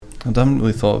I haven't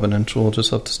really thought of an intro. I'll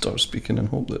just have to start speaking and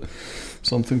hope that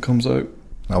something comes out.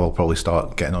 I will probably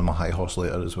start getting on my high horse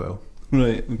later as well.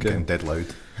 Right, okay. Getting dead loud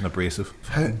and abrasive.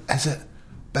 How is it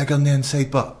big on the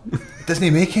inside, but it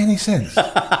doesn't make any sense?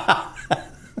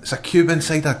 It's a cube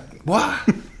inside a... What?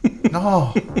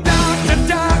 No. Doctor,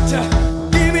 doctor,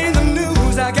 give me the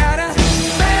news. I got a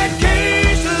bad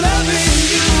case of loving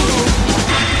you.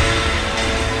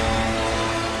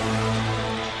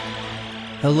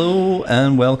 Hello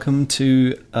and welcome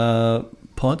to a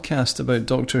podcast about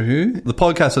Doctor Who. The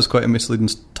podcast has quite a misleading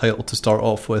title to start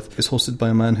off with. It's hosted by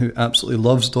a man who absolutely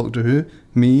loves Doctor Who,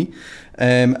 me.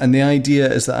 And the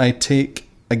idea is that I take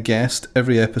a guest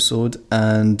every episode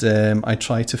and I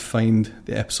try to find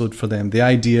the episode for them. The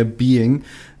idea being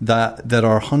that there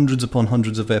are hundreds upon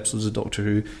hundreds of episodes of Doctor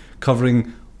Who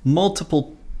covering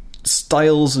multiple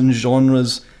styles and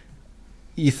genres.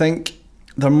 You think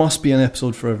there must be an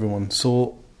episode for everyone.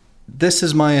 So this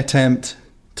is my attempt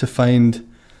to find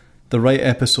the right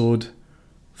episode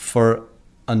for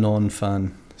a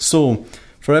non-fan. So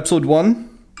for episode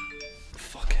 1,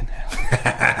 fucking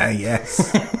hell.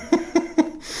 Yes.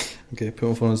 Okay, put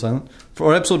my phone on silent.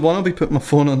 For episode 1, I'll be putting my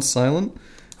phone on silent.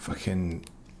 Fucking...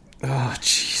 Oh,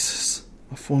 Jesus.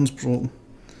 My phone's broken.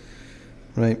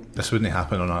 Right. This wouldn't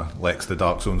happen on a Lex the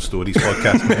Dark Zone Stories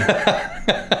podcast,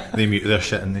 mate. They mute their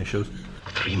shit in their shows.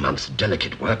 3 months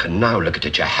delicate work, and now look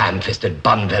at your ham-fisted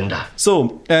bun vendor.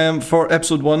 So, for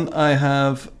episode 1, I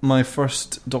have my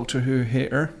first Doctor Who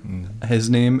hater. His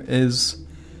name is...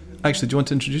 Actually, do you want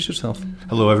to introduce yourself?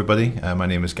 Hello, everybody. My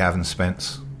name is Gavin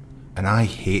Spence, and I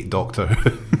hate Doctor Who.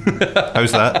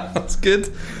 How's that? That's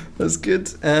good. That's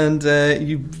good. And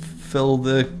you fill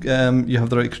the... you have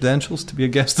the right credentials to be a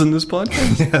guest on this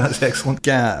podcast. Yeah, that's excellent.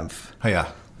 Gav.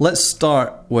 Hiya. Let's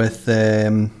start with...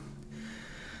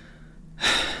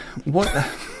 what...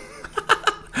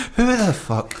 Who the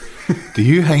fuck do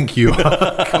you think you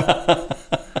are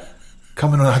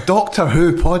coming on a Doctor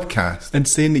Who podcast and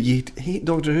saying that you hate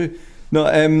Doctor Who? No,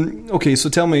 okay, so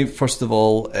tell me first of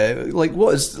all,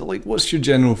 what's your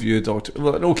general view of Doctor Who?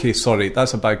 Okay, sorry,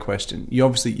 that's a bad question. You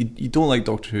obviously you don't like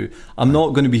Doctor Who. I'm not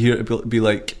going to be here to be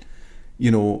like,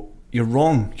 you know, you're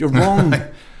wrong. You're wrong.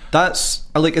 That's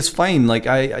like, it's fine. Like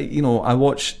I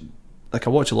watch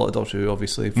a lot of Doctor Who,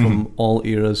 obviously, from all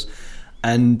eras,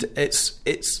 and it's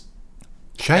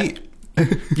shite.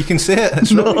 You can say it.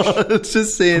 It's no, rubbish. it's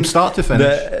just saying From start to finish.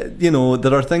 that, you know,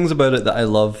 there are things about it that I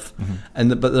love,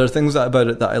 but there are things about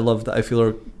it that I love that I feel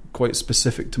are quite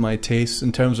specific to my tastes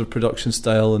in terms of production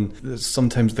style and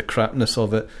sometimes the crapness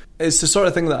of it. It's the sort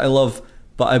of thing that I love,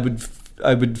 but I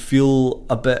would feel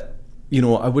a bit, you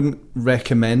know, I wouldn't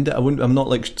recommend it. I'm not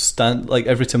like like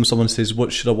every time someone says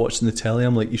what should I watch on the telly,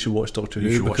 I'm like, you should watch Doctor Who.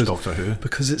 You should watch Doctor Who.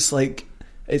 Because it's like,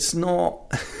 it's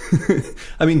not...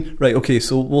 I mean, right, okay,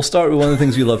 so we'll start with one of the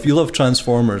things you love. You love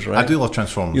Transformers, right? I do love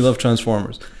Transformers. You love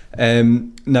Transformers.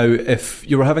 Now, if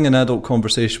you were having an adult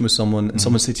conversation with someone and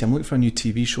someone said to you, I'm looking for a new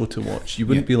TV show to watch, you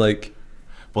wouldn't be like...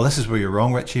 Well, this is where you're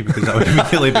wrong, Richie, because that would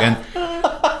immediately be in...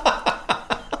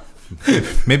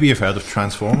 Maybe you've heard of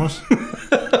Transformers?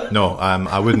 No,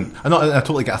 I wouldn't. I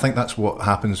totally get. I think that's what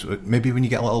happens. Maybe when you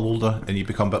get a little older and you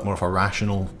become a bit more of a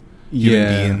rational human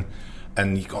being,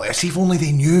 and you go, "See, if only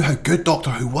they knew how good Doctor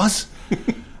Who was."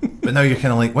 But now you're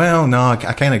kind of like, "Well, no, I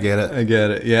kind of get it." I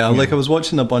get it. Yeah, like I was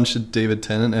watching a bunch of David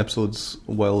Tennant episodes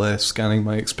while scanning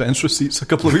my expense receipts a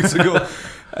couple of weeks ago,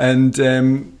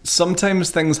 and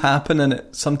sometimes things happen in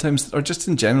it. Sometimes, or just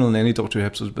in general in any Doctor Who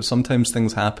episodes, but sometimes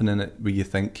things happen in it where you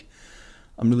think,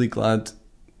 "I'm really glad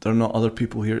there are not other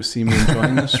people here to see me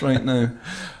enjoying this right now."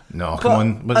 No, come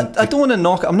on. I don't want to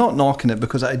knock... I'm not knocking it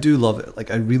because I do love it.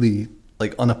 Like, I really,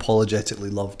 like,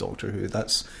 unapologetically love Doctor Who.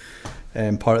 That's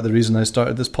part of the reason I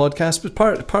started this podcast, but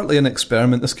partly an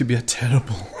experiment. This could be a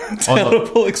terrible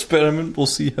experiment. We'll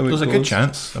see how it goes. There's a good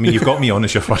chance. I mean, you've got me on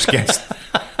as your first guest.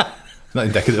 It's not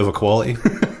indicative of quality.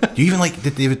 Do you even like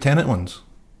the David Tennant ones?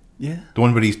 Yeah. The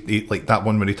one where he like that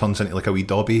one where he turns into like a wee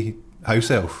Dobby house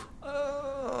elf?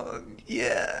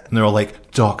 Yeah. And they're all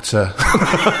like, Doctor.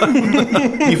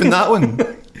 Even that one.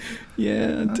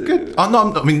 Yeah, I do. Good.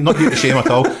 I mean, not you to shame at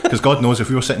all, because God knows if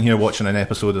we were sitting here watching an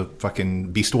episode of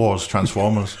fucking Beast Wars,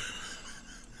 Transformers,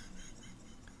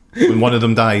 when one of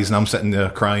them dies and I'm sitting there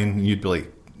crying, and you'd be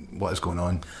like, what is going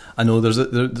on? I know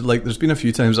there's been a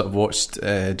few times that I've watched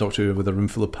Doctor Who with a room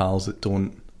full of pals that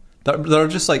are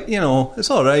just like, you know, it's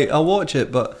alright, I'll watch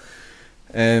it, but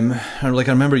like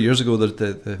I remember years ago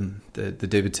the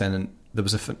David Tennant, there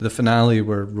was the finale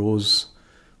where Rose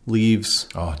leaves.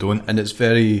 Oh, don't. And it's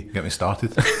very... Get me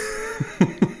started.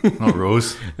 Not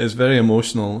Rose. It's very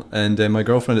emotional. And my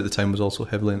girlfriend at the time was also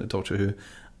heavily into Doctor Who.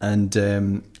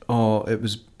 And Oh, it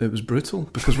was brutal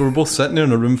because we were both sitting there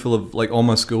in a room full of like all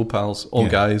my school pals, all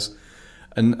guys,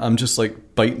 and I'm just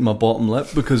like biting my bottom lip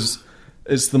because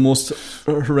it's the most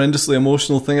horrendously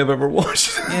emotional thing I've ever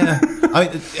watched. Yeah, I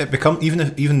mean, it become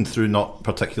even through not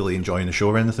particularly enjoying the show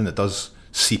or anything, it does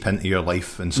seep into your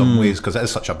life in some ways because it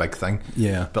is such a big thing.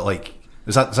 Yeah, but like,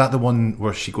 is that the one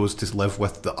where she goes to live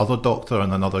with the other doctor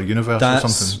in another universe That's or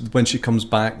something? When she comes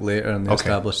back later and they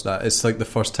establish that. It's like the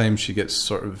first time she gets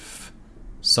sort of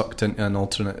sucked into an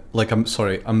alternate, like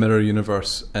a mirror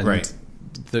universe, and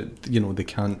they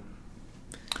can't.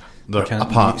 They're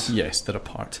apart. Yes, they're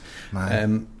apart.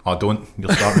 Don't.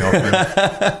 You'll start me off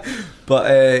now.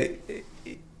 But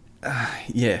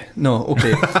yeah, no,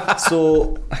 okay.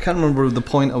 So I can't remember the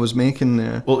point I was making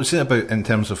there. Well, it's about in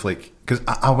terms of like, because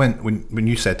I went when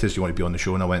you said to us you want to be on the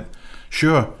show, and I went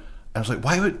sure. I was like,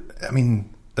 why would I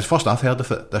mean? It's the first I've heard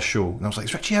of it, this show, and I was like,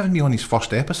 is Richie having me on his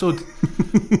first episode?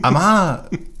 Do I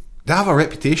have a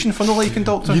reputation for not liking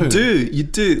Doctor Who? You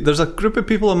do. There's a group of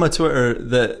people on my Twitter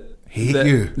that hate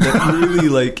you. That really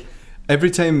like.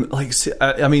 Every time, like,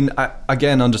 I mean, I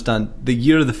again understand the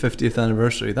year of the 50th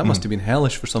anniversary. That must have been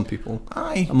hellish for some people.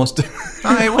 Aye, I must.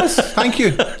 Aye, it was.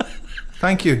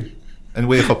 Thank you. In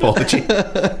way of apology.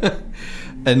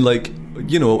 And like,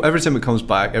 every time it comes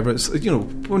back,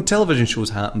 when television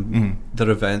shows happen, their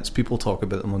events, people talk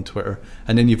about them on Twitter,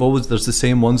 and then there's the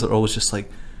same ones that are always just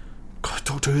like, God,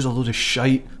 Doctor Who's a load of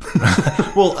shite.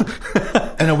 Well,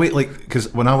 in a way, like,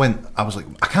 because when I went, I was like,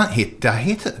 I can't hate. Do I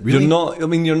hate it? Really? You're not. I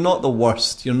mean, you're not the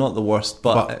worst. You're not the worst.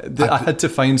 But I had to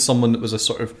find someone that was a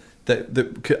sort of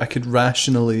that I could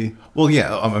rationally. Well,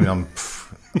 yeah. I mean, I'm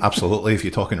absolutely. If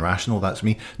you're talking rational, that's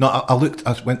me. No, I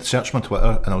went to search my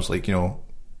Twitter, and I was like,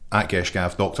 at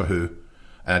Geshgav Doctor Who,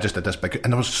 and I just did this big,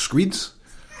 and there was screeds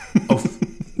of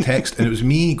text, and it was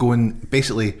me going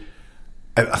basically.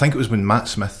 I think it was when Matt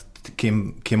Smith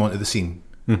came onto the scene,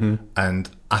 and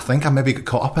I think I maybe got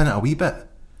caught up in it a wee bit,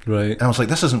 right? And I was like,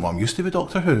 this isn't what I'm used to with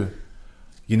Doctor Who,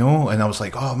 and I was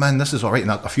like, oh man, this is alright.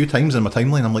 And a few times in my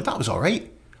timeline I'm like, that was alright,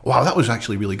 wow, that was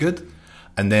actually really good.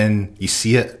 And then you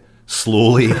see it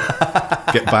slowly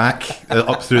get back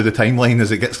up through the timeline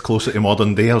as it gets closer to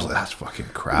modern day. I was like, that's fucking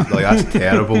crap, like that's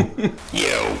terrible.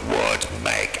 You would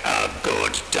make a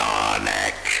good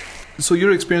Dalek. So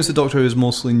your experience of Doctor Who is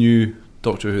mostly new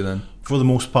Doctor Who then? For the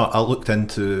most part, I looked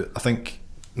into, I think,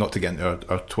 not to get into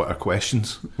our Twitter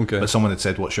questions, but someone had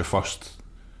said, what's your first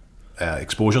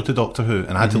exposure to Doctor Who?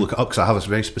 And I had to look it up because I have this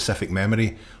very specific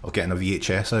memory of getting a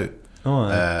VHS out.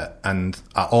 And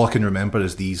all I can remember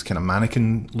is these kind of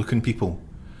mannequin-looking people.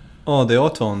 Oh, the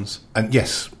Autons. And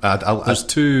yes. There's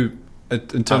two,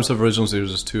 in terms of original series,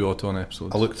 there's 2 Auton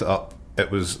episodes. I looked it up. It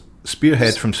was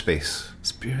Spearhead from Space.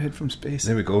 Spearhead from Space.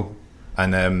 There we go.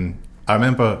 And I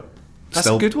remember... That's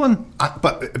a good one.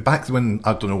 But back when,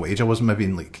 I don't know what age I was, maybe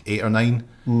in like 8 or 9,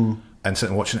 and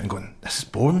sitting watching it and going, this is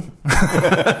boring.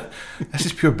 This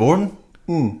is pure boring.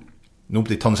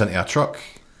 Nobody turns into a truck.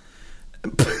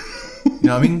 You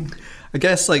know what I mean? I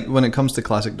guess like when it comes to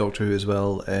classic Doctor Who as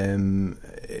well,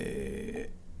 it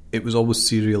was always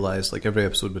serialised. Like every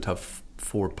episode would have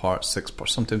 4 parts, 6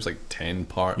 parts, sometimes like 10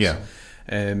 parts. Yeah.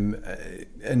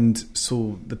 And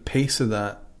so the pace of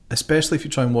that, especially if you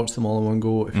try and watch them all in one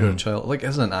go, if you're a child, like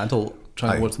as an adult,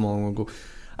 trying to watch them all in one go.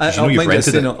 I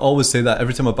always say that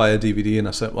every time I buy a DVD and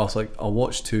I sit, well, I was like, I'll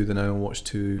watch 2 then I'll watch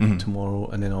 2 tomorrow,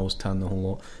 and then I'll always tan the whole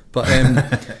lot. But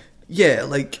yeah,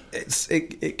 like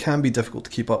it can be difficult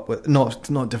to keep up with. Not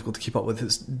difficult to keep up with.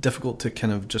 It's difficult to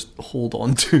kind of just hold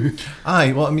on to.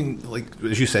 Aye, well, I mean, like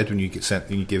as you said when you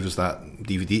gave us that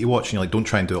DVD to watch, and you're like, don't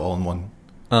try and do it all in one.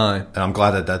 Aye, and I'm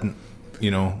glad I didn't.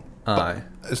 Aye.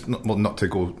 It's not to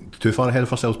go too far ahead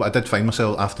of ourselves, but I did find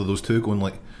myself after those 2 going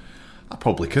like, I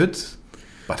probably could,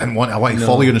 but I didn't want. I want to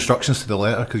follow your instructions to the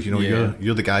letter because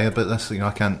you're the guy about this.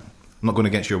 I can't. I'm not going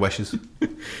against your wishes.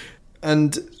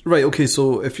 And right, okay.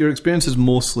 So if your experience is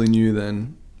mostly new,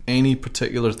 then any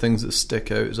particular things that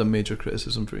stick out as a major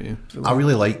criticism for you? I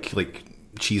really like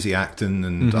cheesy acting,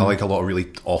 and I like a lot of really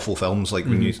awful films. Like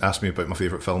when you ask me about my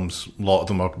favourite films, a lot of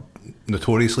them are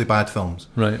notoriously bad films.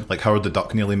 Right. Like Howard the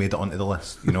Duck nearly made it onto the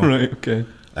list. Right. Okay.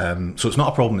 So it's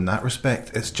not a problem in that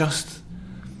respect. It's just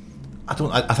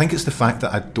I think it's the fact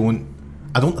that I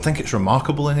don't think it's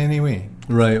remarkable in any way.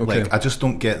 Right. Okay. Like I just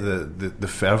don't get the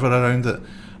fervour around it.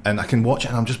 And I can watch it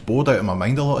and I'm just bored out of my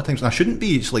mind a lot of times. And I shouldn't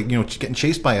be. It's like, getting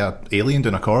chased by an alien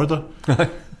down a corridor.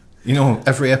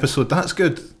 Every episode, that's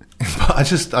good. But I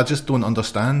just don't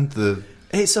understand the...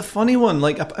 It's a funny one.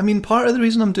 Like, I mean, part of the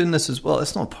reason I'm doing this as well,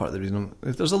 it's not part of the reason,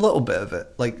 there's a little bit of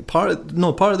it. Like, part of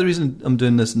the reason I'm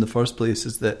doing this in the first place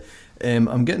is that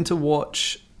I'm getting to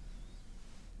watch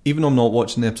even though I'm not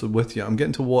watching the episode with you, I'm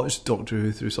getting to watch Doctor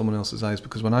Who through someone else's eyes,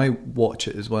 because when I watch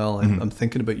it as well, I'm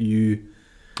thinking about you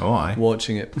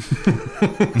watching it.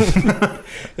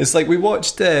 It's like we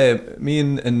watched, me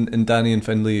and Danny and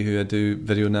Findlay, who I do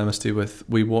Video Namaste with,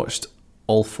 we watched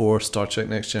all 4 Star Trek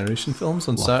Next Generation films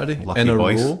on Saturday in a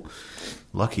row.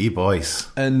 Lucky boys.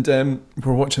 And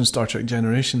we're watching Star Trek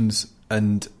Generations,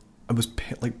 and I was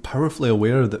like powerfully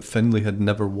aware that Findlay had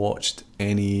never watched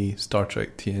any Star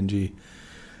Trek TNG.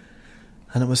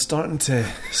 And I was starting to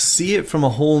see it from a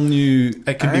whole new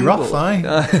It can angle. be rough, aye.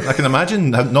 I can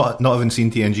imagine not having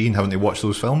seen TNG and having to watch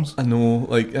those films. I know,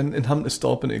 like, and having to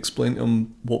stop and explain to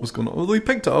him what was going on. Although he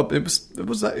picked it up, it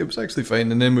was actually fine.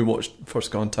 And then we watched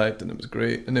First Contact, and it was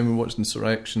great. And then we watched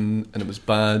Insurrection, and it was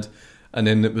bad. And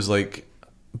then it was like,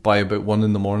 by about 1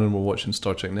 a.m, we're watching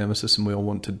Star Trek Nemesis, and we all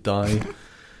want to die.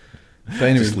 But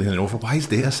anyway, Just leaning over. Why is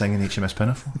Data singing HMS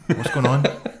Pinafore? What's going on?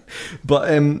 But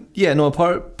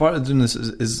part of doing this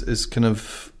is kind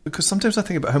of, because sometimes I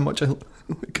think about how much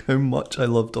I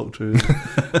love Doctor Who,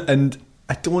 and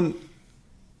I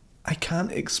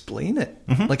can't explain it.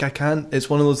 Mm-hmm. Like I can't. It's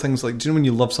one of those things. Like, do you know when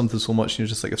you love something so much, and you're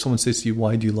just like, if someone says to you,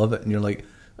 "Why do you love it?" and you're like,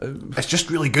 it's just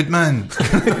really good, man.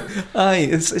 Aye,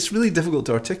 it's really difficult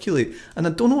to articulate, and I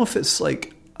don't know if it's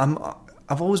like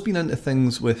I've always been into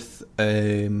things with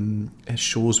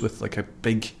shows with like a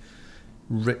big,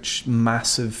 rich,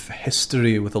 massive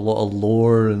history with a lot of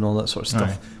lore and all that sort of stuff.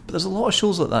 Right. But there's a lot of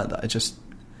shows like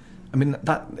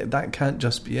that can't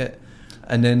just be it.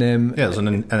 And then there's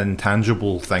an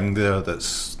intangible thing there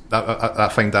that's. I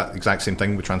find that exact same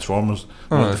thing with Transformers.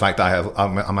 The fact that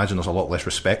I imagine there's a lot less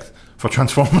respect for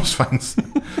Transformers fans.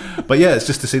 But yeah, it's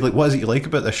just to say, like, what is it you like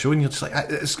about this show? And you're just like,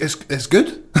 it's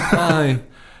good. Aye.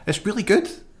 It's really good.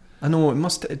 I know it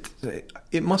must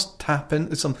tap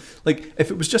into some, like,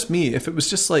 if it was just me, if it was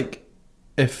just like,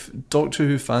 if Doctor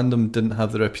Who fandom didn't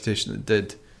have the reputation it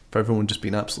did, for everyone just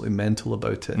being absolutely mental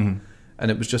about it,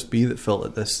 and it was just me that felt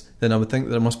like this, then I would think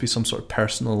that there must be some sort of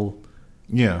personal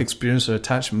experience or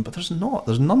attachment. But there's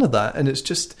none of that, and it's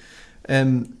just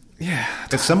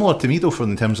it's similar to me though,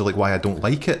 in terms of like why I don't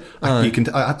like it. I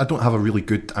don't have a really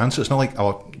good answer. It's not like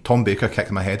Tom Baker kicked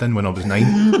my head in when I was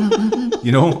 9.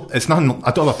 You know, it's not.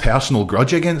 I don't have a personal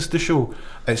grudge against the show.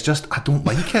 It's just I don't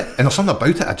like it, and there's something about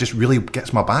it that just really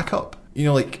gets my back up. You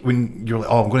know, like when you're like,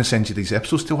 "Oh, I'm going to send you these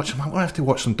episodes to watch." I'm going to have to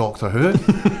watch some Doctor Who.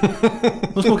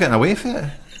 There's no getting away from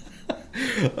it.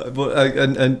 But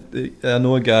I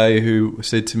know a guy who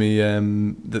said to me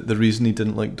that the reason he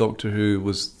didn't like Doctor Who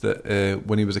was that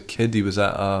when he was a kid, he was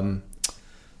at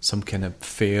some kind of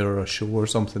fair or a show or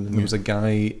something, and there was a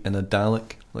guy in a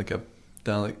Dalek, like a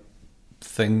Dalek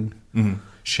thing,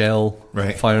 shell,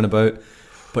 firing about,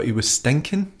 but he was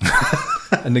stinking.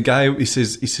 And the guy, he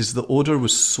says the odour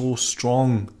was so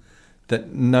strong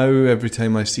that now every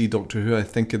time I see Doctor Who, I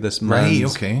think of this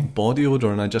man's body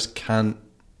odour, and I just can't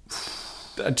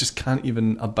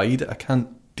even abide it. I can't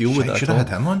deal with it. Should have had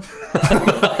him on.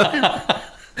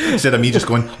 Instead of me just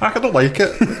going, I don't like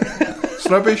it. It's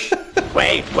rubbish.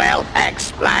 We will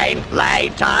explain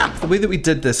later. The way that we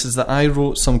did this is that I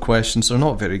wrote some questions, they're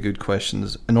not very good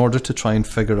questions, in order to try and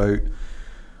figure out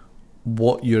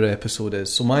what your episode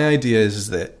is. So my idea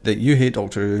is that you hate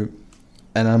Doctor Who,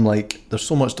 and I'm like, there's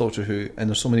so much Doctor Who, and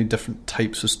there's so many different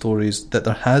types of stories, that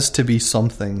there has to be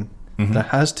something. There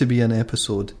has to be an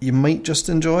episode you might just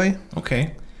enjoy.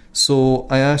 Okay. So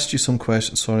I asked you some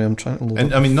questions. Sorry, I'm trying to load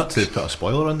And up. I mean, not to put a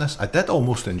spoiler on this, I did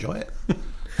almost enjoy it.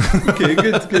 Okay,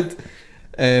 good.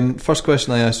 First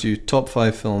question I asked you, top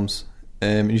 5 films.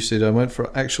 You said I went for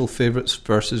actual favourites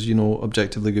versus,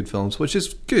 objectively good films, which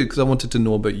is good because I wanted to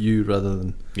know about you rather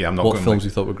than what films you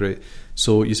thought were great.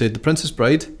 So you said The Princess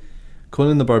Bride,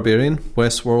 Conan the Barbarian,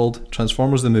 Westworld,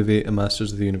 Transformers the movie, and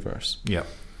Masters of the Universe. Yeah.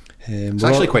 It's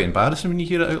actually quite embarrassing when you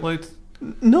hear it out loud.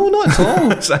 No, not at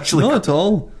all. It's actually not at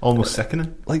all. Almost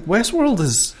sickening. Like Westworld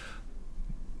is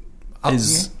I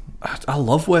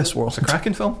love Westworld. It's a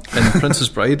cracking film. And Princess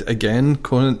Bride again,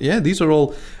 Conan. Yeah, these are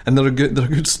all, and they're a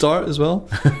good start as well.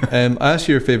 I asked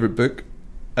you your favourite book,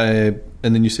 and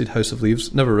then you said House of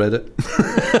Leaves. Never read it.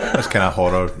 That's kind of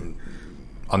horror,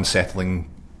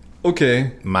 unsettling.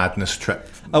 Okay. Madness trip.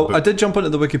 I did jump onto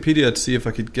the Wikipedia to see if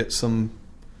I could get some.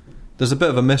 There's a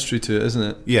bit of a mystery to it, isn't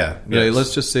it? Yeah. Right, yes.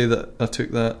 let's just say that I took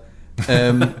that.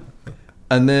 And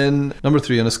then number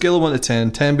 3, on a scale of 1 to 10,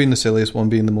 10 being the silliest, 1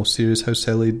 being the most serious, how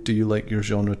silly do you like your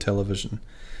genre television?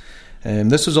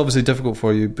 This was obviously difficult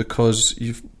for you because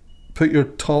you've put your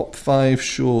top 5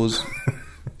 shows.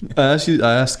 I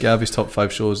asked Gavy's top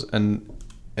 5 shows, and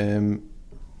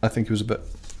I think he was a bit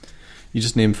You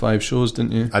just named 5 shows,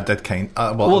 didn't you? I did kind. So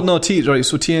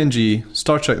TNG,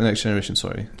 Star Trek: The Next Generation.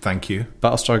 Sorry, Thank you.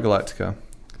 Battlestar Galactica,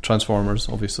 Transformers,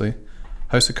 obviously,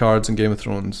 House of Cards, and Game of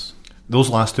Thrones. Those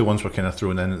last 2 ones were kind of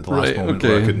thrown in at the last Right, moment okay.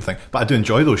 where I couldn't think. But I do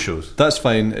enjoy those shows. That's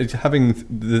fine. Having 3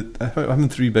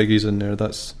 biggies in there,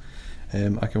 that's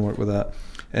I can work with that.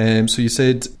 So you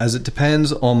said, as it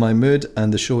depends on my mood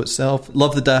and the show itself.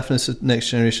 Love the daftness of Next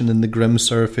Generation and the grim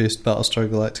sour-faced Battlestar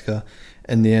Galactica.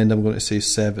 In the end, I'm going to say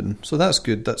 7. So that's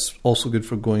good. That's also good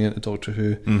for going into Doctor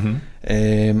Who.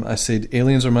 Mm-hmm. I said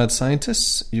aliens or mad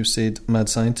scientists. You said mad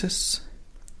scientists.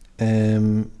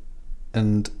 And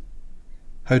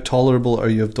how tolerable are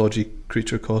you of dodgy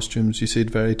creature costumes? You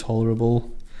said very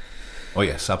tolerable. Oh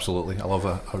yes, absolutely. I love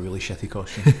a really shitty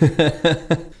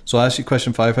costume. So I asked you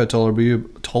question 5, how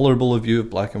tolerable of you of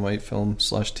black and white film /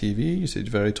 TV? You said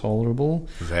very tolerable.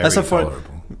 Very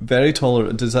tolerable. Very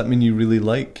tolerable. Does that mean you really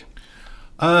like?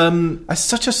 It's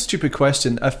such a stupid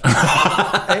question.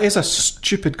 It is a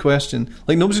stupid question.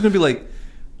 Like, nobody's going to be like,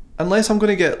 unless I'm going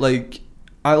to get like,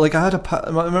 I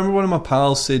remember one of my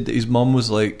pals said that his mum was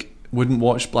like, wouldn't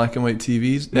watch black and white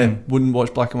TVs, wouldn't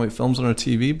watch black and white films on her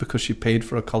TV because she paid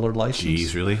for a coloured license.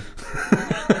 Jeez, really?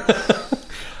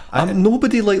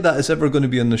 Nobody like that is ever going to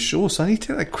be on the show, so I need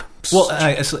to like. Well,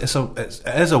 it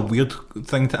is a weird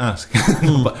thing to ask,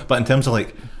 but in terms of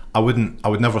like, I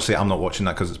would never say I'm not watching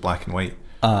that because it's black and white.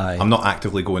 Aye. I'm not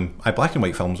actively going, black and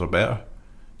white films are better,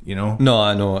 you know? No,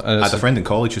 I know. I had a friend in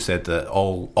college who said that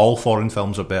all foreign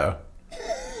films are better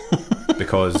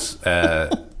because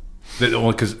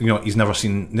you know he's never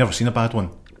seen a bad one,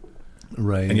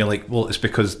 right? And you're like, well, it's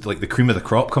because like the cream of the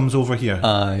crop comes over here.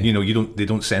 Aye. You know, they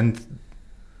don't send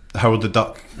Howard the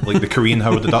Duck, like the Korean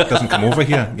Howard the Duck doesn't come over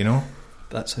here, you know.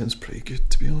 That sounds pretty good,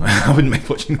 to be honest. I wouldn't mind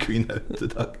watching Korean Howard the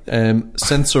Duck.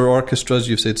 Synths or orchestras?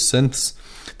 You've said synths.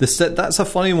 That's a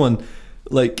funny one.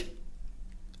 Like,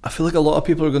 I feel like a lot of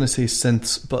people are going to say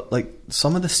synths, but like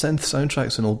some of the synth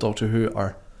soundtracks in old Doctor Who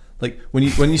are like when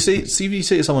you say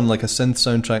to someone like a synth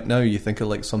soundtrack now, you think of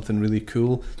like something really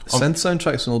cool. Synth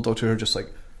soundtracks in old Doctor Who are just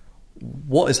like,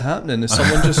 what is happening? Is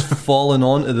someone just falling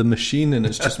onto the machine and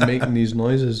it's just making these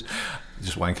noises?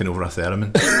 Just wanking over a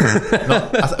theremin.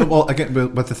 Well, again,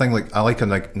 with the thing, like I like a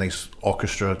nice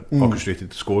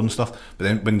orchestrated score and stuff. But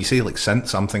then when you say like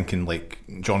synths, I'm thinking like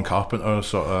John Carpenter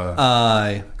sort of.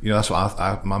 Aye. You know, that's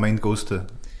what my mind goes to.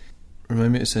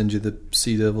 Remind me to send you the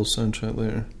Sea Devil soundtrack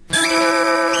later.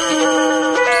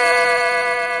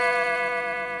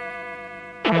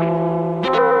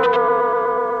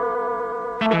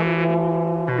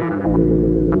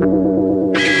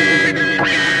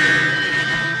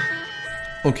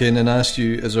 Okay, and then I asked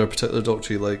you, is there a particular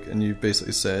Doctor you like? And you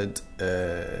basically said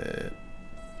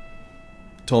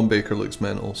Tom Baker looks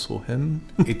mental, so him.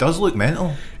 He does look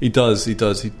mental. He does.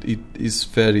 He's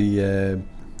very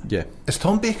yeah. Is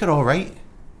Tom Baker alright?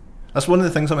 That's one of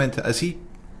the things I meant to. Is he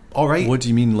alright? What do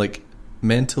you mean, like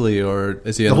mentally, or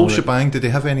is he the whole alright? shebang? Did they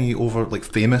have any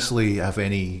famously have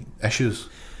any issues?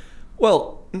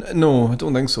 Well, no, I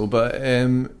don't think so. But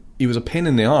he was a pain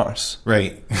in the arse.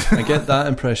 Right. I get that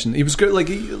impression. He was good. Like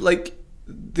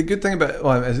the good thing about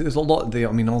there's a lot.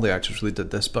 All the actors really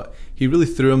did this, but he really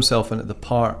threw himself into the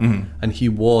part, and he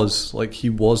was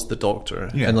the Doctor.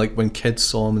 Yeah. And like when kids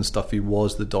saw him and stuff, he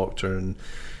was the Doctor, and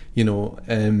you know.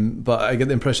 But I get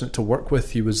the impression that to work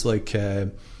with, he was like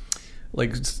in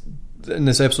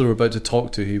this episode we're about to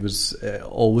talk to, he was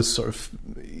always sort of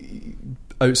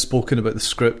outspoken about the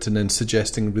script and then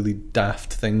suggesting really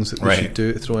daft things that they should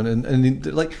do to throw in, and he,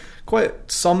 like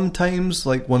quite sometimes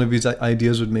like one of his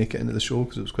ideas would make it into the show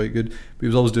because it was quite good, but he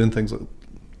was always doing things like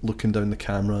looking down the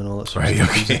camera and all that sort of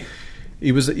stuff. Okay.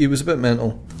 He was a bit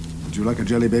mental. Would you like a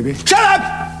jelly baby? Shut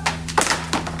up!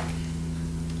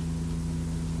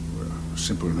 Well,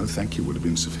 simple enough, thank you would have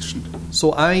been sufficient.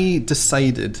 So I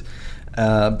decided,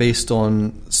 based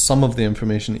on some of the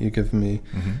information that you've given me,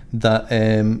 that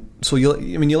so you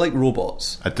like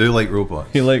robots. I do like robots.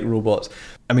 You like robots.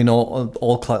 I mean,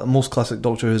 most classic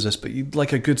Doctor Who is this, but you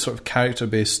like a good sort of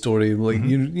character-based story. Like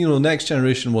you know, Next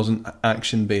Generation wasn't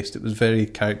action-based; it was very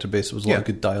character-based. There was a lot of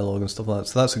good dialogue and stuff like that.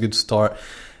 So that's a good start.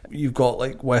 You've got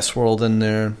like Westworld in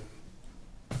there,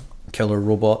 killer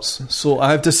robots. So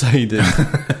I've decided.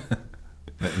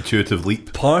 An intuitive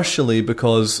leap. Partially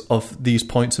because of these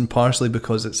points and partially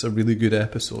because it's a really good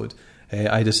episode,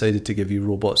 I decided to give you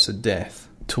Robots of Death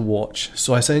to watch.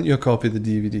 So I sent you a copy of the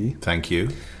DVD. Thank you.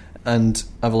 And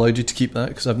I've allowed you to keep that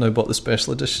because I've now bought the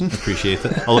special edition. Appreciate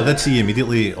it. Although I did see you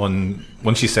immediately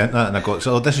once you sent that, and I got,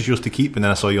 so this is yours to keep, and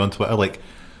then I saw you on Twitter like,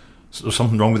 was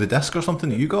something wrong with the disc or something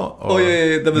that you got? Or,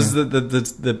 yeah. There was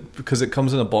the because it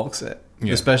comes in a box set.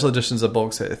 The special edition's a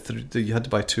box set. You had to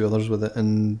buy 2 others with it,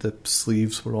 and the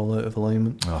sleeves were all out of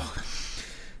alignment. Oh.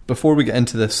 Before we get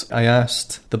into this, I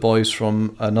asked the boys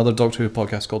from another Doctor Who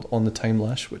podcast called On the Time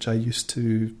Lash, which I used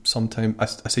to sometime. I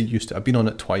say used to. I've been on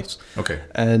it twice. Okay.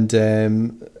 And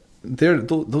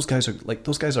those guys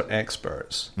are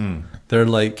experts. They're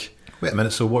like. Wait a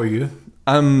minute. So what are you?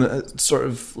 I'm sort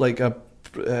of like a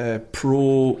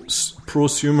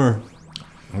prosumer.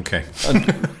 Okay.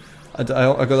 I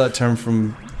got that term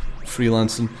from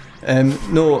freelancing.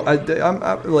 No,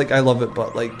 I love it,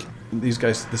 but like these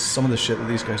guys, some of the shit that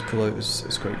these guys pull out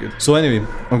is quite good. So anyway,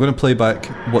 I'm going to play back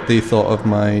what they thought of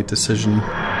my decision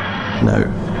now.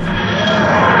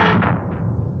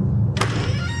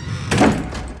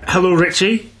 Hello,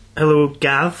 Richie. Hello,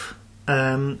 Gav.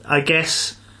 I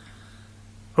guess.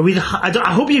 Are we?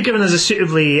 I hope you've given us a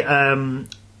suitably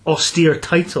austere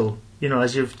title. You know,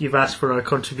 as you've asked for our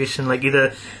contribution, like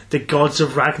either the Gods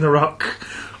of Ragnarok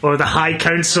or the High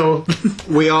Council.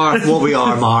 We are what we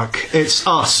are, Mark. It's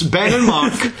us, Ben and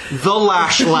Mark, the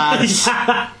Lash Lads,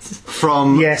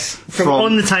 from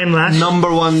On the Time Lash,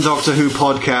 #1 Doctor Who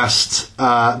podcast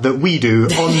that we do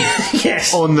on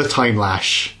On the Time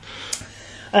Lash.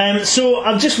 So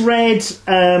I've just read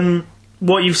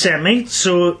what you've sent me.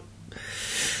 So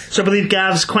I believe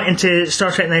Gav's quite into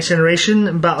Star Trek Next Generation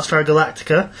and Battlestar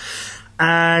Galactica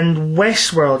and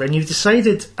Westworld, and you've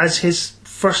decided as his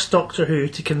first Doctor Who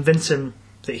to convince him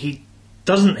that he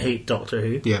doesn't hate Doctor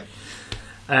Who. Yeah.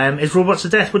 Is Robots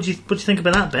of Death? What do you think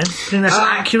about that, Ben? Do you think that's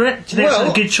accurate? Do you think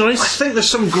it's a good choice? I think there's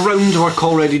some groundwork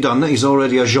already done. That he's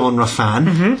already a genre fan,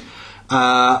 and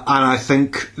I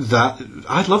think that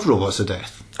I'd love Robots of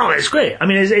Death. Oh, it's great. I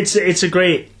mean, it's a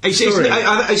great story.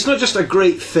 It's not just a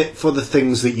great fit for the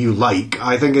things that you like.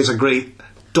 I think it's a great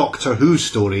Doctor Who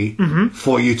story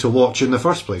for you to watch in the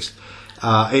first place.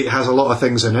 It has a lot of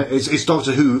things in it. It's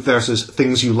Doctor Who versus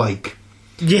things you like.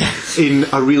 Yeah. In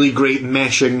a really great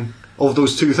meshing of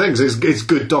those two things. It's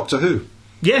good Doctor Who.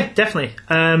 Yeah, definitely.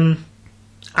 And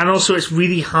also it's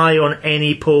really high on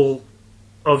any poll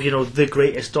of, the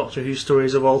greatest Doctor Who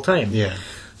stories of all time. Yeah.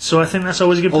 So I think that's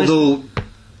always a good place. Although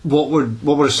what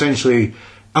we're essentially,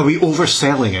 are we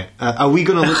overselling it? Are we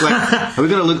going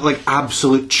to look like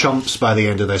absolute chumps by the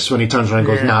end of this when he turns around and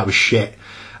goes, "Nah, it was shit"?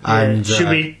 And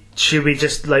should we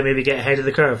just maybe get ahead of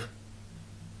the curve?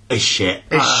 It's shit.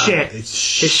 It's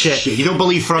shit. You don't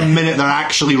believe for a minute they're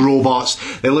actually robots.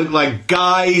 They look like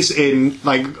guys in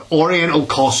Oriental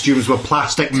costumes with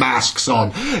plastic masks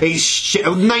on. It's shit.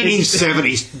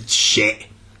 1970s shit.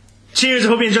 Cheers. I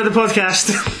hope you enjoyed the podcast.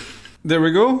 There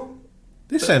we go.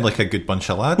 They sound like a good bunch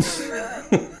of lads.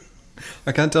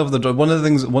 I can't tell if they're one of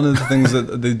the things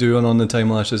that they do on the Time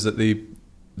Lash is that they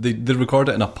record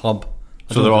it in a pub.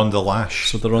 So they're on the lash.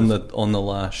 So they're on the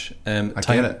lash. I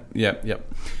get it.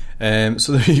 Yeah.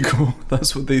 So there you go.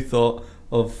 That's what they thought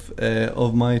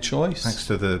of my choice. Thanks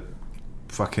to the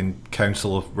fucking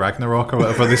Council of Ragnarok or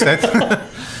whatever they said.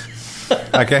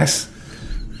 I guess.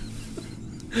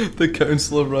 The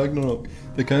Council of Ragnarok.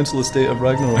 The Council Estate of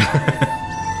Ragnarok.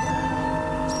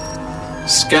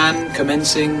 Scan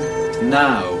commencing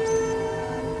now.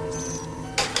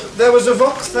 There was a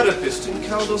Vox therapist in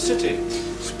Caldor City,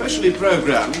 specially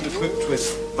programmed, equipped with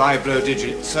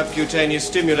vibro-digit subcutaneous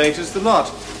stimulators, the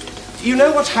lot. You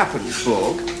know what happened,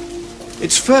 Borg?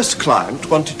 Its first client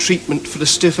wanted treatment for a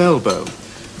stiff elbow.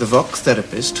 The Vox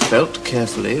therapist felt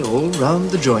carefully all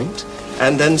round the joint,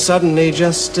 and then suddenly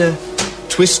just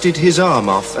twisted his arm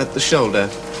off at the shoulder.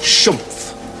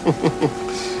 Shumph!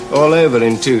 All over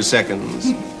in 2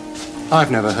 seconds. I've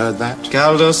never heard that.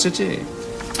 Caldor City.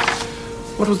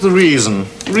 What was the reason?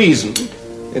 Reason?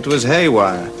 It was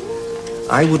haywire.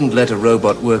 I wouldn't let a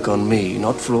robot work on me,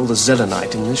 not for all the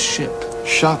Zelenite in this ship.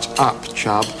 Shut up,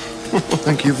 Chubb.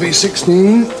 Thank you,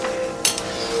 V16.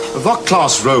 A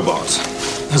Vox-class robot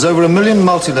has over 1 million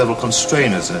multi-level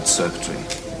constrainers in its circuitry.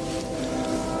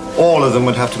 All of them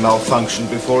would have to malfunction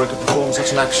before it could perform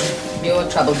such an action. Your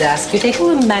trouble, Dask. You're taking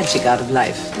the magic out of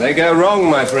life. They go wrong,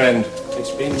 my friend.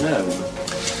 It's been known.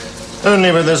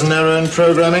 Only when there's an error in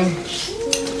programming.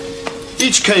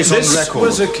 Each case on record.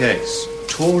 This was a case.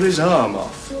 Tore his arm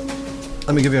off.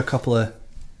 Let me give you a couple of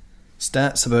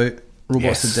stats about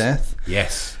Robots of Death.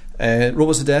 Yes.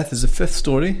 Robots of Death is the 5th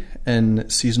story in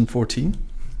season 14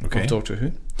 of Doctor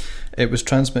Who. It was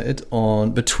transmitted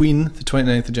between the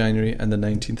 29th of January and the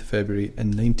 19th of February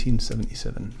in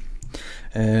 1977.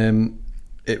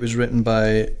 It was written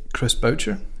by Chris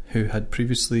Boucher, who had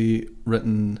previously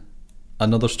written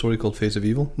another story called Face of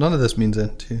Evil. None of this means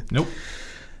anything to you. Nope.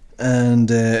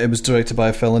 And it was directed by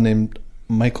a fella named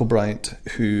Michael Bryant,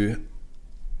 who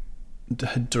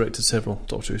had directed several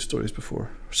Doctor Who stories before.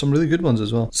 Some really good ones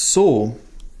as well. So,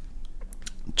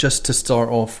 just to start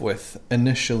off with,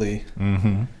 initially,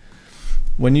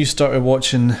 when you started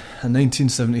watching a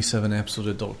 1977 episode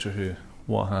of Doctor Who,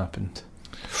 what happened?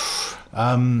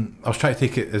 I was trying to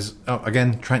take it as,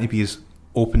 again, trying to be as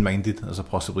open-minded as I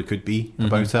possibly could be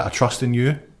about it. I trust in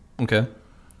you. Okay.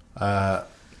 I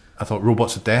thought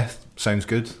Robots of Death sounds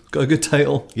good. Got a good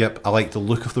title. Yep, I liked the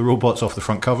look of the robots off the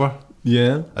front cover.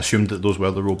 Yeah. Assumed that those were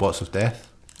the Robots of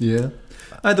Death. Yeah.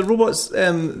 The robots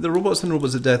and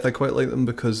Robots of Death, I quite like them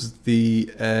because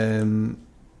the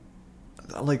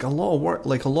like a lot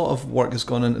of work has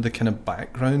gone into the kind of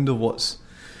background of what's.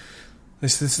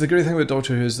 This is the great thing about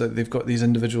Doctor Who is that they've got these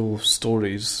individual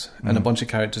stories and a bunch of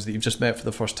characters that you've just met for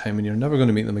the first time and you're never going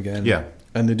to meet them again. Yeah.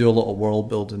 And they do a lot of world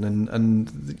building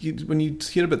and when you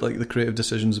hear about like the creative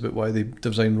decisions about why they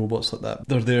design robots like that,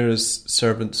 they're there as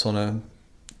servants on a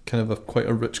kind of quite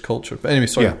a rich culture. But anyway,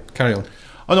 sorry, carry on.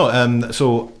 Oh no,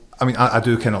 so I mean I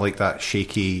do kind of like that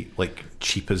shaky, like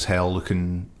cheap as hell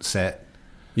looking set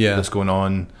that's going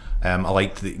on. I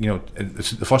liked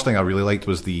the first thing I really liked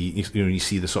was you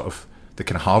see the sort of the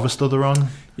kind of harvester they're on.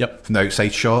 Yep. From the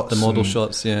outside shots. The model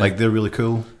shots, yeah. Like they're really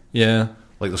cool. Yeah.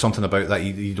 Like there's something about that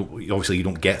you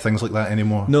don't get things like that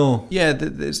anymore. No. Yeah,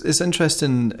 it's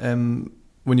interesting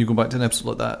when you go back to an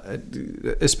episode like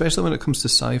that, especially when it comes to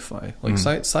sci-fi. Like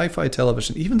sci-fi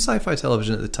television, even sci-fi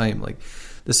television at the time, like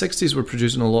the 60s were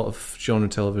producing a lot of genre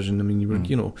television. I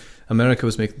mean, America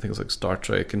was making things like Star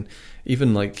Trek and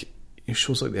even like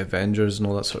shows like the Avengers and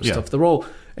all that sort of stuff. They're all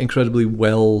incredibly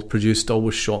well produced,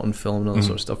 always shot on film and all that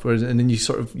sort of stuff. Whereas, and then you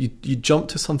sort of you jump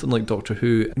to something like Doctor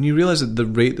Who, and you realise that the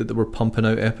rate that they were pumping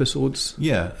out episodes.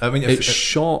 Yeah, I mean,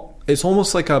 it's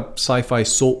almost like a sci-fi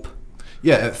soap.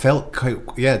 Yeah, it felt quite.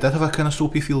 Yeah, it did have a kind of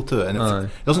soapy feel to it, and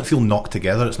it doesn't feel knocked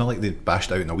together. It's not like they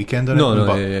bashed out in a weekend or anything.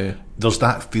 But there's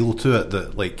that feel to it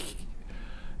that like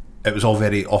it was all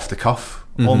very off the cuff,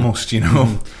 almost.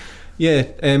 Yeah,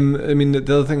 I mean the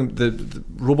other thing, the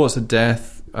Robots of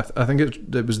Death, I think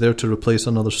it was there to replace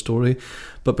another story,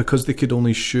 but because they could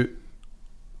only shoot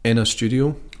in a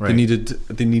studio, they needed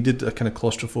a kind of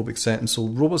claustrophobic set, and so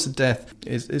Robots of Death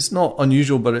it's not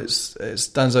unusual, but it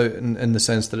stands out in the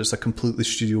sense that it's a completely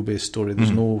studio based story.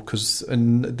 There's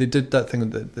and they did that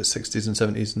thing that the 60s and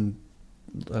 70s and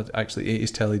actually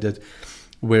 80s telly did,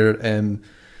 where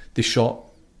they shot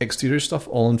exterior stuff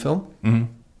all in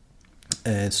film.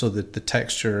 So the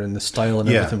texture and the style and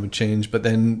everything would change, but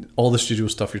then all the studio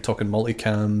stuff, you're talking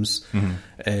multicams,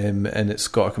 and it's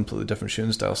got a completely different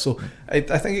shooting style. So I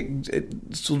think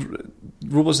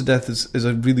Robots of Death is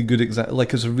a really good is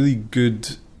a really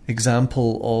good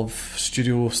example of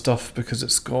studio stuff because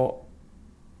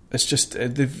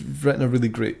they've written a really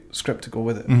great script to go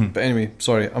with it. But anyway,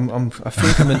 sorry, I feel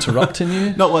like I'm interrupting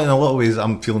you. Not in a lot of ways.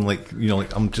 I'm feeling like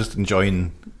I'm just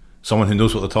enjoying someone who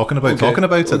knows what they're talking about talking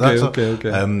about it. Okay.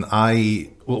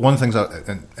 One of the things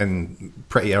and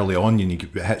pretty early on, it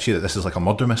hits you that this is like a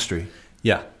murder mystery.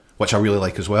 Yeah. Which I really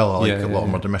like as well. I like a lot of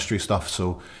murder mystery stuff.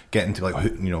 So getting to like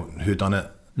who done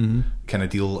it kind of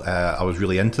deal, I was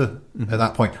really into at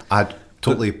that point. I'd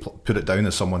totally put it down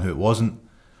as someone who it wasn't.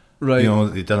 Right.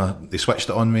 They switched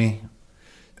it on me.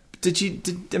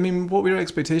 I mean, what were your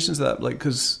expectations of that? Like,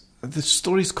 because the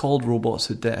story's called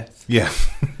Robots of Death. Yeah.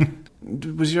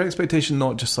 Was your expectation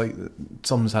not just like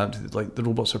something's happened, like the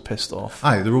robots are pissed off?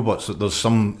 Aye, the robots, there's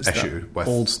some issue with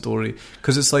old story.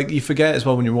 Because it's like you forget as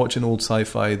well when you're watching old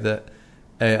sci-fi that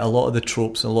a lot of the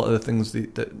tropes and a lot of the things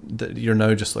that you're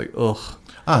now just like, ugh.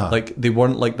 Like they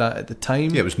weren't like that at the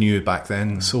time. Yeah, it was new back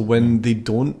then. So when they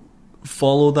don't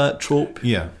follow that trope,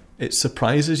 it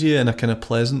surprises you in a kind of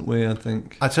pleasant way, I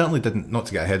think. I certainly didn't, not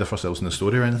to get ahead of ourselves in the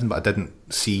story or anything, but I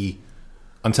didn't see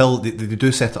until they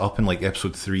do set it up in like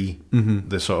episode 3,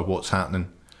 the sort of what's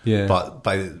happening. Yeah. But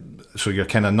so you're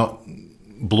kind of not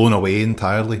blown away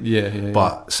entirely. Yeah.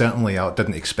 But certainly I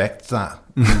didn't expect that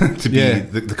to be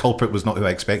the culprit was not who I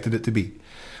expected it to be.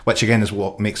 Which again is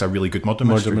what makes a really good murder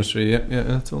mystery.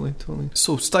 Yeah, totally.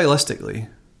 So stylistically,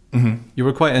 you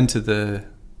were quite into the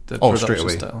production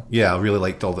style. Yeah, I really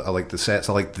liked I liked the sets.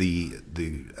 I liked the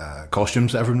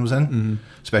costumes that everyone was in,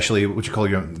 especially what you call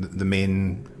the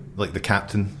main, like the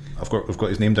captain. We've got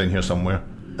his name down here somewhere.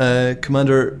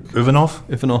 Commander Ivanov.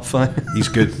 He's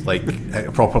good, like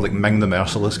a proper like Ming the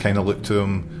Merciless kind of look to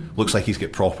him. Looks like he's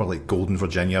got proper like golden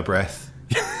Virginia breath.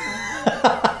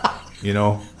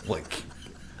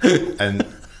 And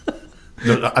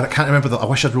I can't remember I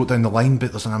wish I'd wrote down the line,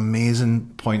 but there's an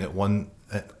amazing point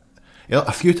at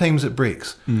a few times it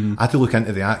breaks. I had to look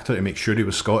into the actor to make sure he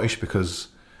was Scottish because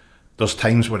there's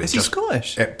times where Is he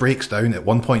Scottish? It breaks down at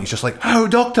one point. He's just like, "Oh,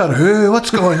 Doctor Who,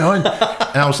 what's going on?"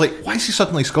 And I was like, "Why is he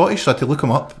suddenly Scottish?" So I had to look him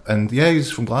up, and yeah,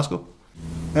 he's from Glasgow.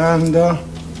 And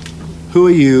who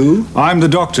are you? I'm the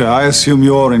Doctor. I assume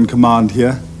you're in command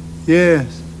here.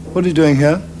 Yes. What are you doing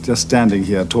here? Just standing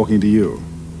here talking to you.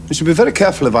 I should be very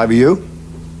careful if I were you.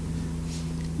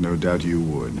 No doubt you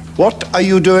would. What are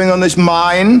you doing on this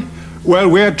mine? Well,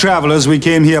 we're travelers. We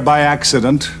came here by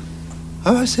accident.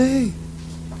 Oh, I see.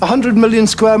 100 million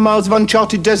square miles of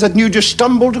uncharted desert, and you just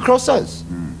stumbled across us.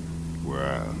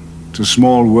 Well, it's a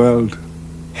small world.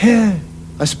 Yeah.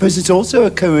 I suppose it's also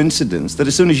a coincidence that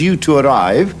as soon as you two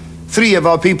arrive, 3 of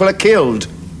our people are killed.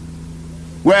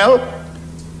 Well?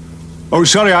 Oh,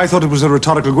 sorry, I thought it was a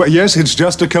rhetorical question. Yes, it's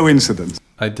just a coincidence.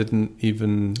 I didn't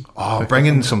even... Oh,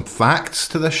 bringing some facts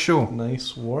to this show.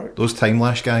 Nice work. Those Time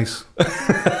Lash guys.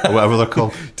 Or whatever they're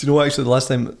called. Do you know what, actually,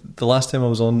 the last time I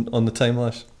was on the Time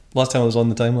Lash... Last time I was on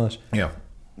the Time Lash... Yeah.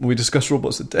 We discussed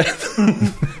Robots of Death.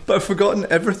 But I've forgotten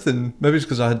everything. Maybe it's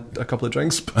because I had a couple of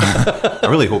drinks. I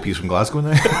really hope he's from Glasgow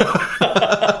now.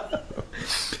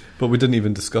 But we didn't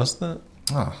even discuss that.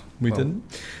 Oh, we didn't.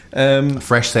 A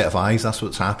fresh set of eyes, that's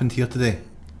what's happened here today.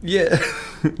 Yeah.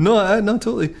 No,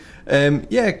 totally.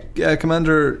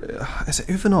 Commander... is it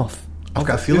Uvanov? I've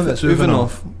got a feeling it's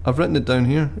Uvanov. I've written it down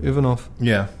here. Uvanov.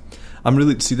 Yeah. I'm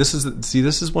really... This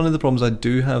is one of the problems I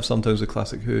do have sometimes with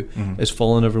Classic Who, is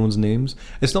following everyone's names.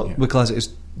 It's not with Classic, it's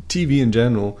TV in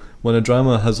general. When a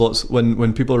drama has lots...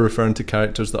 When people are referring to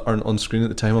characters that aren't on screen at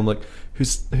the time, I'm like,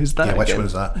 who's that Yeah, which again? one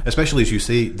is that? Especially as you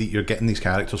say, that you're getting these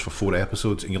characters for 4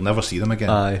 episodes and you'll never see them again.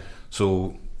 Aye.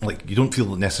 So, like, you don't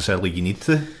feel necessarily you need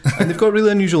to. And they've got really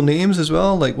unusual names as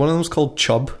well. Like, one of them's called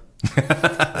Chubb.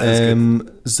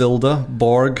 Zilda,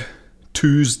 Borg,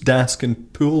 Tooze, Dask,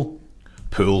 and Pool.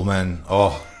 Pool, man.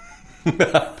 Oh,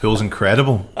 Pool's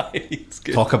incredible.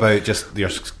 Talk about just your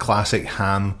classic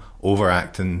ham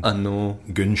overacting. I know.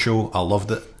 Goon show. I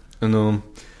loved it. I know.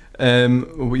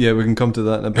 Yeah, we can come to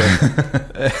that in a bit.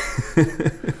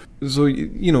 So,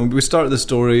 we start the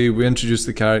story, we introduce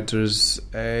the characters.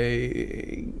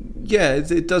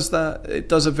 It does that. It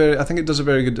does a very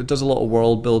good. It does a lot of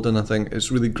world building. I think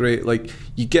it's really great. Like,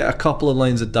 you get a couple of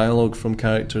lines of dialogue from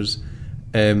characters,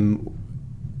 and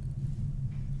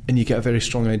you get a very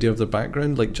strong idea of their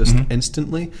background, like just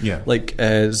instantly. Yeah. Like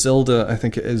Zilda, I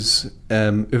think it is.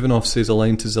 Uvanov says a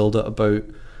line to Zilda about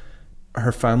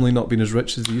her family not being as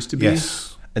rich as they used to be.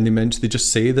 Yes. And they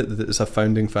just say that it's a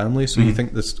founding family. So you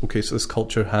think so this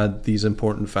culture had these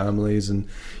important families, and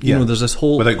you know, there's this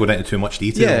whole, without going into too much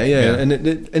detail. Yeah. And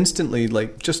it instantly,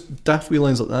 like, just daft wee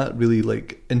lines like that really,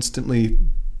 like, instantly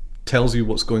tells you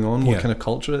what's going on, what kind of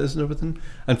culture it is and everything.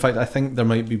 In fact, I think there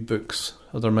might be books,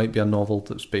 or there might be a novel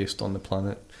that's based on the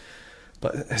planet.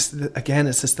 But it's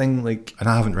this thing, like... And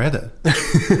I haven't read it.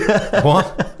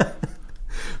 What?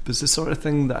 But it's the sort of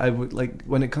thing that I would, like,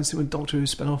 when it comes to Doctor Who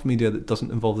spin-off media that doesn't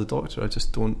involve the Doctor, I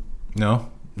just don't... No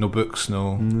books,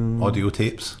 no audio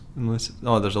tapes. There's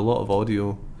a lot of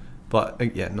audio. But,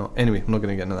 no. Anyway, I'm not going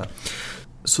to get into that.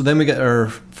 So then we get our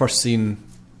first scene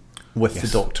with the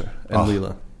Doctor and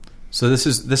Leela. So this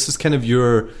is kind of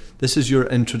your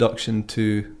introduction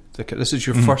to this is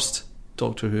your first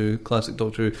Doctor Who, classic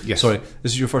Doctor Who. Yes. Sorry,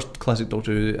 this is your first classic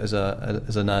Doctor Who as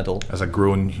an adult, as a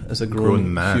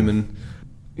grown man. Human,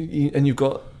 and you've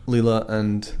got Leela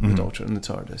and the Doctor in the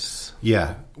TARDIS.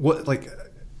 Yeah,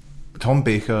 Tom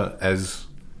Baker is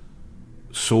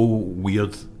so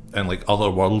weird and like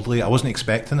otherworldly. I wasn't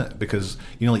expecting it because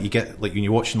you get like when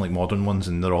you're watching like modern ones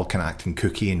and they're all kind of acting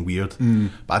kooky and weird,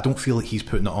 but I don't feel like he's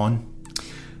putting it on.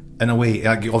 In a way,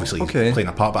 obviously he's playing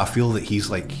a part, but I feel that he's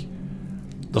like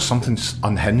there's something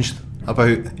unhinged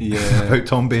about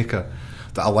Tom Baker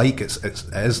that I like. It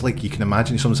is like you can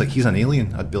imagine someone's like he's an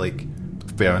alien. I'd be like,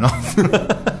 fair enough.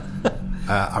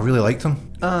 I really liked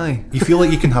him. Aye, you feel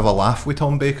like you can have a laugh with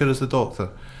Tom Baker as the Doctor.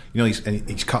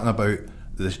 He's cutting about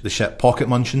the shit pocket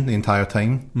munching the entire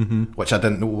time, which I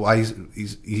didn't know why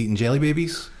he's eating jelly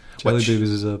babies. Jelly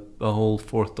babies is a whole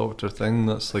Fourth Doctor thing.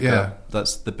 That's like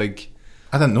that's the big.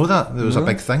 I didn't know that there was a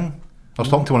big thing. I was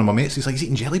talking to one of my mates. He's like, he's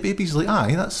eating jelly babies. He's like,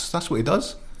 aye, that's what he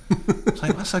does. It's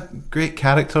like, that's a great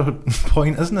character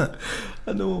point, isn't it?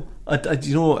 I know.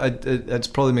 It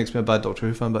probably makes me a bad Doctor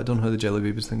Who fan, but I don't know how the jelly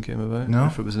babies thing came about. No,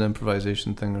 if it was an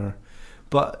improvisation thing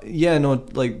but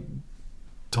like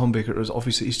Tom Baker is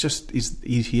obviously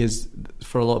he is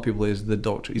for a lot of people he is the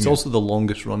Doctor. He's also the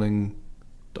longest running.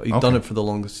 He's done it for the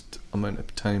longest amount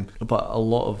of time, but a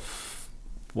lot of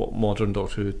what modern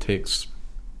Doctor Who takes.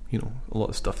 A lot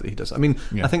of stuff that he does. I mean,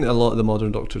 I think a lot of the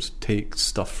modern Doctors take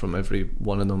stuff from every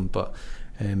one of them, but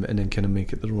and then kind of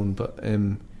make it their own. But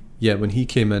Yeah, when he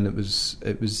came in, it was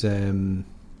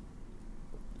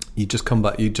you just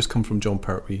come from John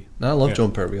Pertwee. Now I love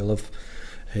John Pertwee. I love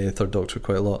Third Doctor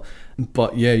quite a lot.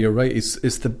 But yeah, you're right.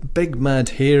 It's the big mad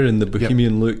hair and the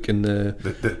bohemian look and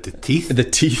the teeth. The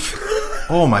teeth.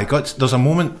 Oh my God! There's a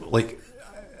moment like,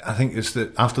 I think it's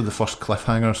after the first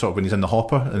cliffhanger, sort of when he's in the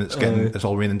hopper and it's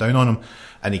all raining down on him,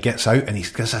 and he gets out and he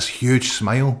gets this huge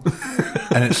smile,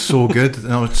 and it's so good.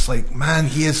 And I was just like, man,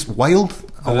 he is wild.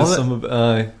 I love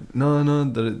it.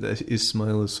 No, his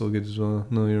smile is so good as well.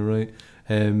 No, you're right.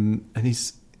 And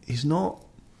he's not.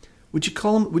 Would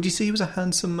you say he was a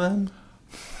handsome man?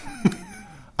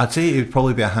 I'd say he'd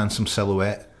probably be a handsome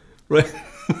silhouette, right?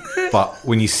 But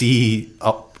when you see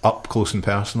up close and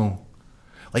personal,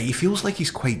 like, he feels like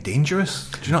he's quite dangerous.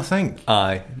 Do you not think?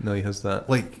 Aye, no, he has that.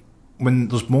 Like, when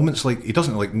there's moments like, he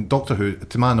doesn't, like Doctor Who,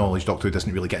 to my knowledge, Doctor Who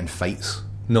doesn't really get in fights.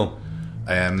 No.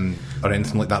 Or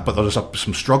anything like that, but there's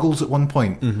some struggles at one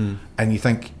point, and you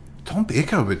think Tom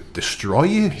Baker would destroy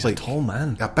you. He's like a tall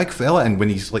man, a big fella, and when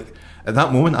he's like, at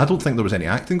that moment, I don't think there was any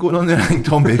acting going on there. I think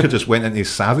Tom Baker just went into his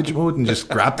savage mode and just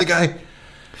grabbed the guy.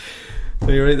 No,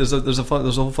 you're right. There's a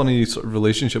whole funny sort of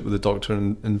relationship with the Doctor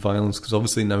and violence, because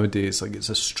obviously nowadays, like, it's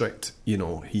a strict,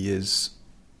 he is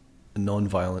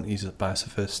non-violent, he's a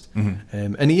pacifist,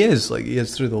 and he is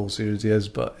through the whole series, he is.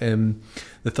 But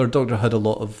the Third Doctor did a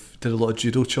lot of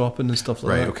judo chopping and stuff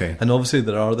like that. Right, okay. And obviously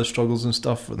there are the struggles and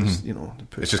stuff where there's,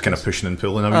 it's just kind of pushing and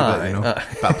pulling a wee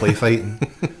bit, bit of play fighting.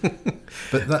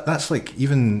 But that's like,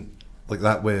 even like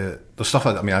that, where the stuff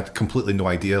I completely no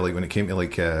idea, like when it came to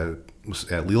like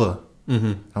Leela.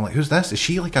 I'm like, who's this? Is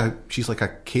she she's like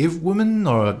a cave woman,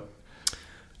 or?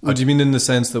 What do you mean in the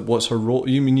sense that what's her role?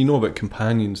 You mean about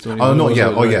companions, don't you? Oh no, yeah,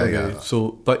 okay.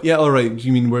 So, but yeah, all right.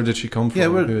 You mean where did she come from? Yeah,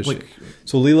 who is she?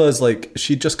 So Leela is like,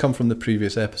 she'd just come from the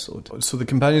previous episode. So the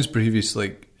companions previous,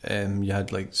 like, you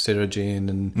had like Sarah Jane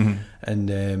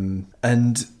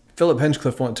and Philip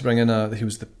Hinchcliffe wanted to bring in he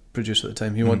was the producer at the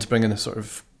time. He wanted to bring in a sort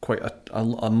of quite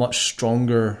a much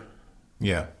stronger,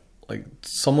 like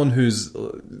someone who's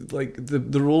like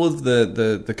the role of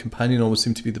the companion always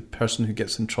seemed to be the person who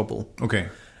gets in trouble. Okay.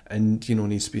 And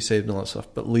needs to be saved and all that stuff.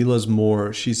 But Leela's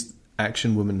more, she's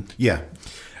action woman. Yeah.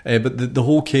 But the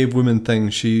whole cave woman thing,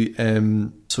 she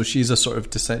so she's a sort of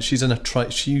descent. She's in a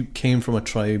tribe. She came from a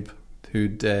tribe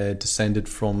who'd descended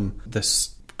from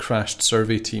this crashed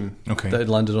survey team that had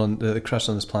landed on that crashed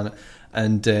on this planet,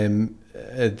 and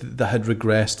that had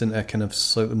regressed into a kind of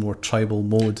slightly more tribal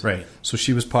mode. Right. So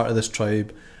she was part of this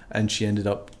tribe, and she ended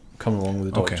up coming along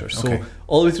with the Doctor. Okay. So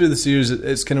all the way through the series,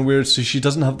 it's kind of weird. So she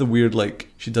doesn't have the weird, like,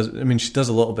 she does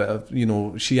a little bit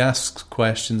of, she asks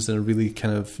questions in a really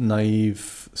kind of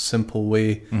naive, simple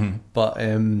way, but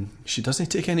she doesn't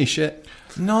take any shit.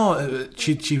 No,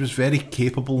 she was very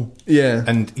capable. Yeah.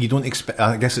 And you don't expect,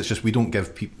 I guess it's just, we don't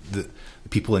give the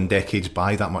people in decades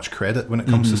by that much credit when it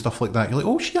comes to stuff like that. You're like,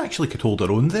 oh, she actually could hold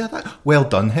her own there. Well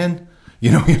done, hen.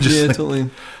 You're just like, totally.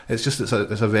 It's just, it's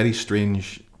a very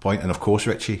strange point. And of course,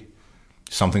 Richie,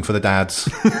 something for the dads.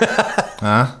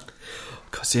 Huh?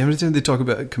 God, see, every time they talk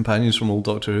about companions from old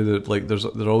Doctor Who,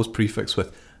 they're always prefixed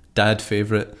with dad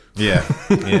favourite. Yeah,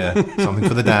 something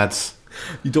for the dads.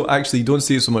 You don't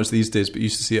see it so much these days, but you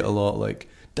used to see it a lot, like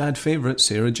dad favourite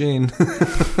Sarah Jane.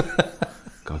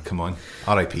 God, come on,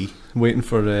 R.I.P. Waiting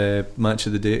for Match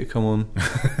of the Day to come on.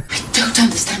 I don't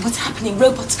understand what's happening.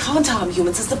 Robots can't harm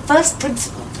humans. It's the first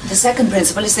principle. The second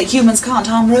principle is that humans can't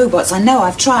harm robots. I know,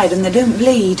 I've tried, and they don't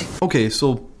bleed. Okay,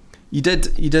 so you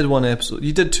did one episode.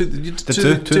 You did two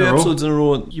episodes in a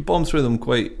row. You bombed through them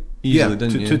quite easily,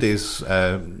 didn't you? 2 days,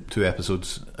 2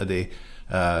 episodes a day.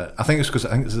 I think it's because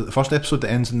it's the first episode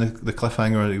that ends in the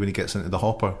cliffhanger when he gets into the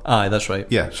hopper. Aye, that's right.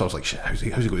 Yeah, so I was like, shit, how's he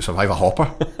going to survive a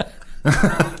hopper?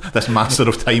 This master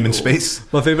of time and space.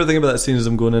 My favourite thing about that scene is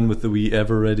I'm going in with the wee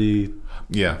ever ready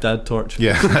dad torch.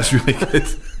 Yeah, that's really good.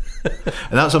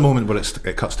 And that's a moment where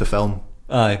it cuts to film.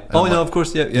 Aye. Oh, no, of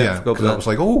course, yeah. I forgot about that. I was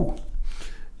like,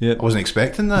 I wasn't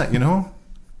expecting that,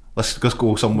 Let's just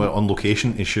go somewhere on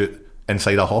location to shoot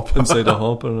inside a hopper. Inside a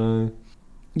hopper,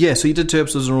 Yeah, so you did 2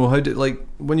 episodes in a row. How did,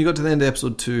 when you got to the end of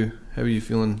episode 2, how were you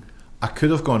feeling? I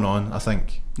could have gone on, I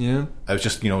think. Yeah. It was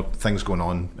just, things going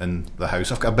on in the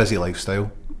house. I've got a busy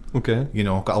lifestyle. Okay.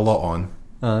 Got a lot on.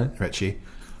 Aye. Richie.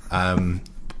 And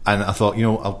I thought,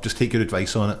 I'll just take your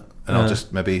advice on it, and I'll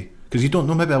just maybe, because you don't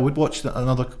know, maybe I would watch the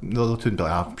other 2 and be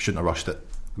like, I shouldn't have rushed it.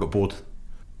 I got bored.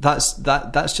 That's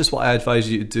just what I advise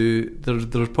you to do.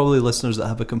 There are probably listeners that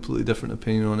have a completely different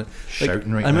opinion on it.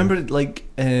 Shouting right now. I remember,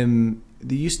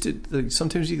 they used to,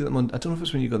 sometimes you get them on, I don't know if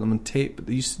it's when you got them on tape, but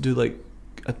they used to do,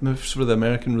 for the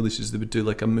American releases, they would do,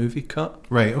 a movie cut.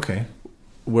 Right, okay.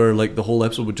 where like the whole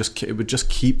episode would just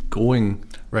keep going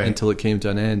until it came to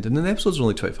an end. And then the episodes are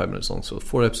only 25 minutes long, so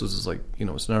 4 episodes is like,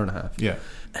 it's an hour and a half. Yeah.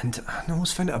 And I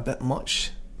almost found it a bit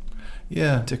much.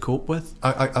 Yeah. To cope with.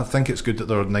 I think it's good that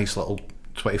there are nice little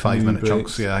 25-minute breaks.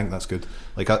 chunks. Yeah, I think that's good.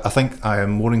 Like I think I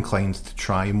am more inclined to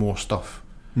try more stuff.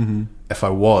 Mm-hmm. If I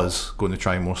was going to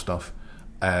try more stuff,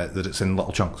 that it's in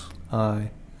little chunks.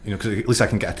 Aye. Because at least I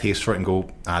can get a taste for it and go,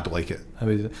 I don't like it.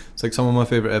 It's like some of my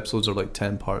favourite episodes are like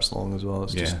 10 parts long as well.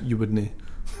 It's just, you wouldn't.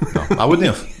 No, I wouldn't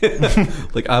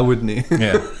have. Like, I wouldn't.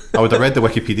 Yeah. I would have read the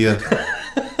Wikipedia.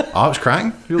 Oh, it was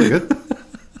cracking. Really good.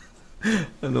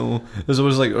 I know. There's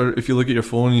always like, or if you look at your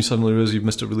phone and you suddenly realise you've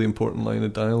missed a really important line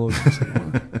of dialogue.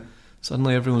 Like,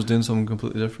 suddenly everyone's doing something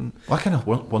completely different. Well, I kind of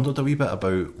wondered a wee bit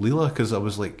about Leela, because I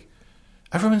was like,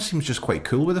 everyone seems just quite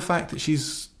cool with the fact that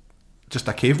she's just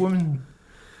a cave woman.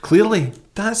 Clearly.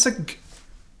 They're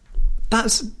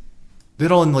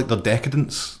all in like their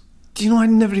decadence. Do you know, I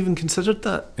never even considered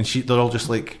that. And they're all just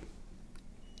like,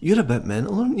 you're a bit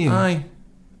mental, aren't you? Aye.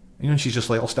 And she's just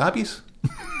like, I'll stab yous.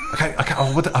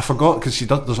 I forgot, because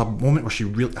there's a moment where she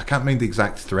really, I can't mind the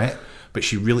exact threat, but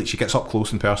she gets up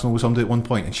close and personal with somebody at one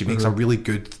point, and she makes a really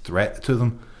good threat to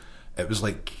them. It was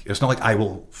like, it's not like I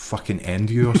will fucking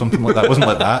end you or something like that. It wasn't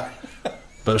like that.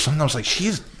 But something I was like,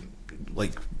 she's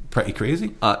like pretty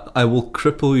crazy. I will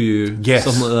cripple you. Yes,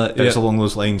 something like that. It's along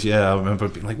those lines. Yeah, I remember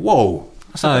being like, whoa.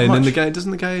 And then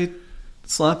the guy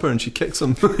slap her and she kicks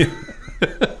him.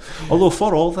 Although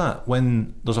for all that,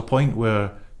 when there's a point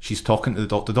where she's talking to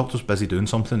the doctor's busy doing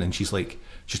something, and she's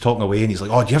talking away, and he's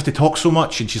like, oh, do you have to talk so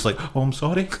much? And she's like, oh, I'm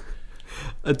sorry.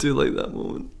 I do like that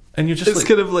moment. And you're just it's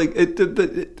kind of like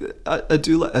I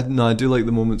do like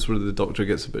the moments where the Doctor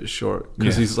gets a bit short,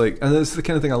 because he's like, and that's the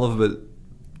kind of thing I love about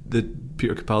the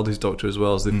Peter Capaldi's Doctor as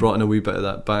well, is they brought in a wee bit of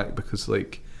that back, because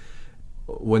like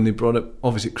when they brought it,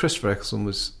 obviously Christopher Eccleston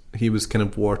was kind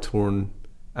of war torn,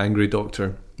 angry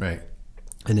Doctor, right?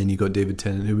 And then you got David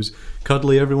Tennant, who was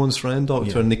cuddly, everyone's friend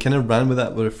Doctor, and they kind of ran with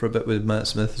that for a bit with Matt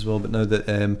Smith as well. But now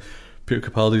that Peter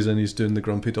Capaldi's in, he's doing the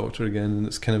grumpy Doctor again, and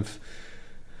it's kind of,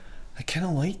 I kind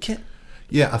of like it.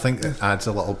 Yeah, I think it adds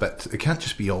a little bit. It can't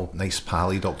just be all nice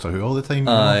pally Doctor Who all the time.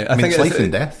 I mean, think it's life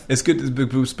and death. It's good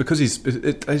because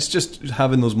it's just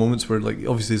having those moments where, like,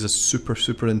 obviously he's a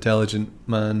super intelligent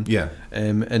man. Yeah.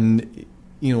 And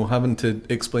having to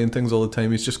explain things all the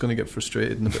time, he's just going to get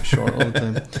frustrated and a bit short all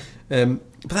the time.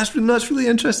 But that's really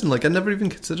interesting. Like, I never even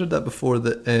considered that before.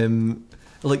 That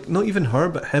like, not even her,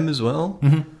 but him as well.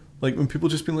 Mm-hmm. Like, when people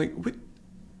just been like,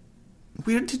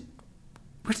 where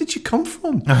did you come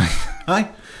from?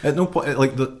 Aye. At no point,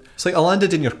 it's like I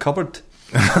landed in your cupboard.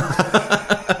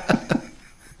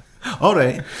 All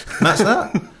right, that's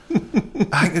that.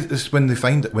 I think it's when they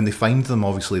find them.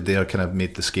 Obviously, they are kind of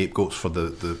made the scapegoats for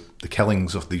the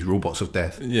killings of these robots of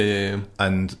death. Yeah.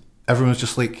 And everyone's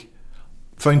just like,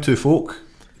 found two folk.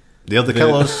 They're the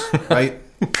killers, right?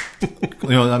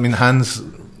 I mean, hands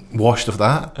washed of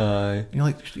that. Aye. And you're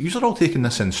like, you are all taking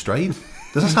this in stride.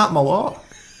 Does this happen a lot?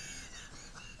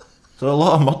 Is there a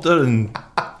lot of murder and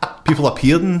people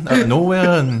appearing out of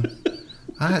nowhere, and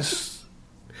that's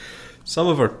some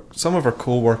of our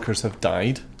co-workers have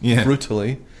died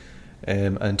brutally,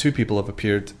 and 2 people have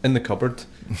appeared in the cupboard.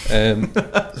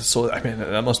 So I mean,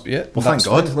 that must be it. Well, thank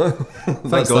God.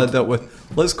 Thank God. That dealt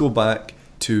with. Let's go back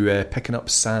to picking up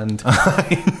sand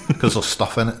because there's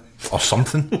stuff in it or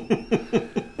something.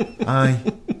 Aye.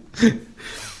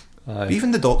 But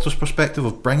even the Doctor's perspective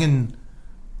of bringing.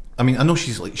 I mean, I know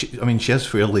she's like. She is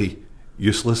fairly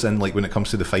useless in, like, when it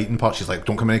comes to the fighting part. She's like,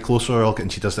 "Don't come any closer,"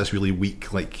 and she does this really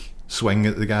weak, like, swing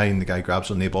at the guy, and the guy grabs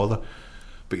her, no bother.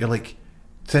 But you're like,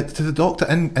 to the Doctor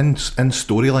in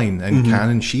storyline in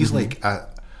canon, she's like a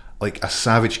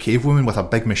savage cave woman with a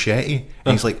big machete,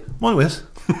 and he's like, "Come on with us.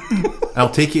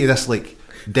 I'll take you to this like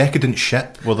decadent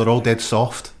ship where they're all dead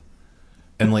soft,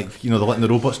 and like they're letting the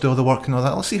robots do all the work and all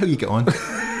that. Let's see how you get on."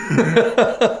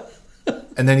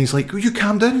 And then he's like, "Will you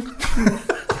calm down?"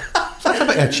 That's a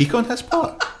bit of a cheek on his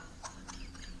part.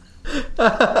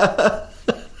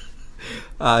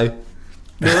 Aye.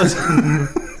 No,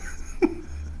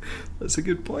 that's a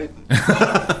good point.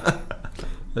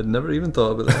 I'd never even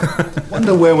thought about that.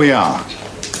 Wonder where we are.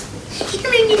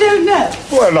 You mean you don't know?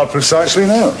 Well, not precisely,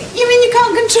 no. You mean you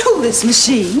can't control this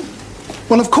machine?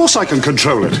 Well, of course I can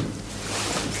control it.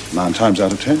 9 times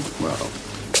out of 10. Well,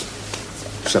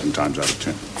 7 times out of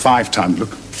 10. 5 times,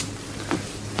 look.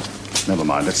 Never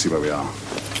mind, let's see where we are.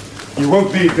 You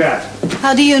won't need that.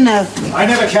 How do you know? I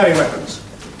never carry weapons.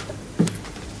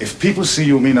 If people see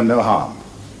you, mean them no harm.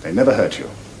 They never hurt you.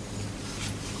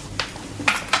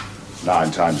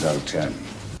 9 times out of 10.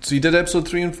 So you did episode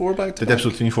 3 and 4 back to Did back?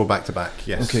 episode 3 and 4 back to back,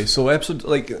 yes. Okay, so episode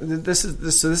this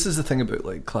is the thing about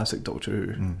like classic Doctor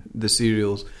Who, the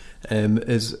serials,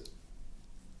 is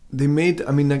they made.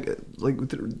 I mean,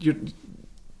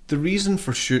 the reason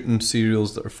for shooting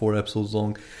serials that are 4 episodes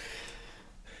long,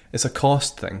 it's a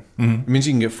cost thing. It means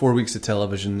you can get 4 weeks of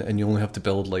television and you only have to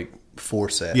build like 4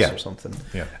 sets or something.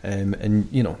 Yeah. And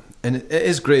you know, and it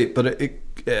is great, but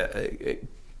it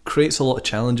creates a lot of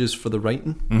challenges for the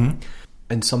writing,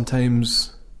 and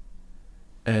sometimes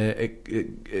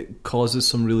it causes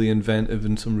some really inventive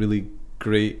and some really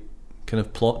great kind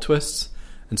of plot twists,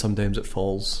 and sometimes it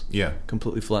falls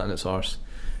completely flat on its arse.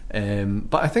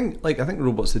 But I think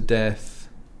Robots of Death,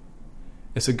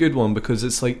 it's a good one because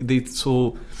it's like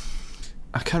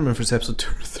I can't remember if it's episode 2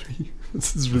 or 3.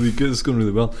 This is really good. It's going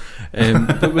really well.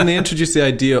 But when they introduced the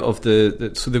idea of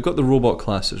so they've got the robot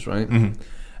classes, right?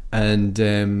 And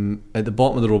at the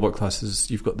bottom of the robot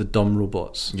classes, you've got the dumb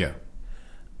robots. Yeah.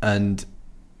 And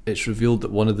it's revealed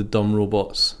that one of the dumb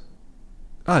robots.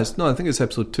 I think it's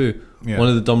episode 2. Yeah. One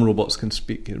of the dumb robots can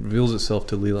speak. It reveals itself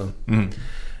to Leela,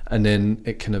 and then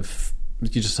it kind of.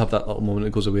 You just have that little moment,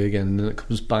 it goes away again, and then it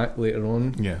comes back later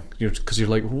on. Yeah, because you're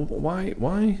like, why?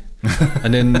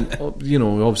 And then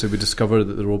obviously we discover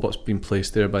that the robot's been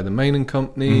placed there by the mining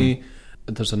company.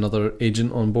 There's another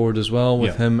agent on board as well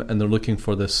with him, and they're looking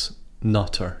for this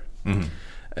nutter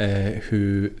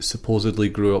who supposedly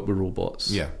grew up with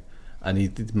robots. Yeah, and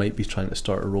he might be trying to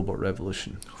start a robot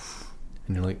revolution.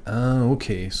 And you're like,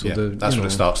 okay. So that's when it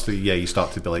starts to. Yeah, you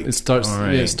start to be like, it starts.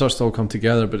 Right. Yeah, it starts to all come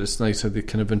together. But it's nice how they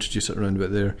kind of introduce it around a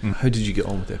bit there. How did you get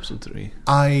on with episode 3?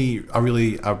 I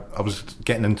was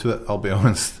getting into it. I'll be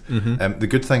honest. The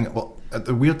good thing,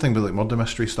 the weird thing with like murder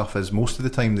mystery stuff is most of the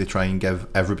time they try and give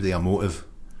everybody a motive.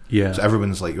 Yeah. So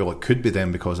everyone's like, well, it could be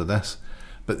them because of this,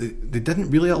 but they didn't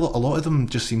really. A lot of them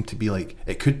just seem to be like,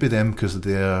 it could be them because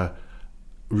they're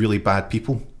really bad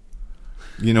people.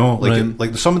 You know, like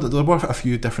there were a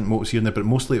few different motives here and there, but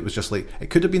mostly it was just like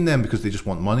it could have been them because they just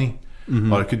want money,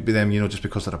 or it could be them, just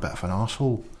because they're a bit of an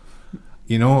arsehole.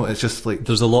 It's just like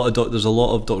there's a lot of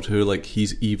Doctor Who like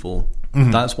he's evil.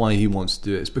 That's why he wants to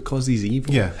do it. It's because he's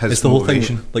evil. Yeah, it's the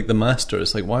motivation. Whole thing. Like the Master,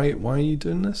 it's like why are you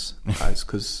doing this? It's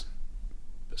because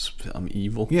I'm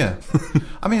evil. Yeah,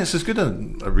 I mean it's as good a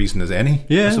reason as any.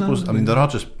 Yeah, I suppose. I mean there are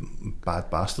just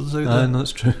bad bastards out there. No,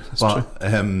 that's true. That's true.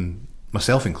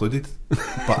 Myself included,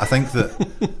 but I think that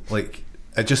like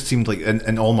it just seemed like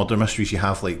in all murder mysteries you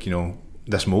have like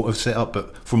this motive set up,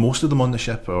 but for most of them on the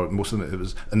ship, or most of them it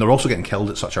was, and they're also getting killed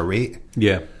at such a rate,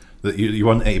 that you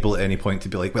weren't able at any point to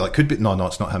be like, well, it could be no,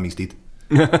 it's not him, he's dead.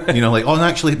 Like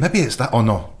actually maybe it's that. Oh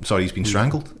no, sorry, he's been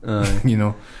strangled. I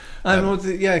know,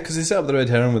 because they set up the red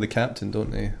herring with the captain,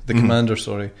 don't they? The commander,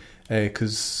 sorry,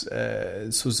 because so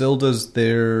Zilda's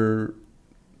there.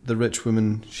 The rich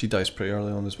woman, she dies pretty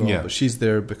early on as well, but she's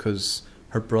there because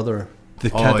her brother,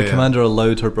 the commander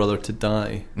allowed her brother to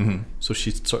die, so she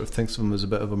sort of thinks of him as a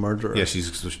bit of a murderer. Yeah,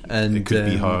 and it could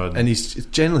be her. And he's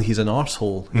an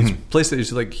arsehole. He's placed it.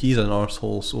 He's like he's an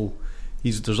arsehole, so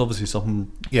there's obviously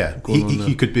something. Yeah, going on there.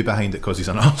 He could be behind it because he's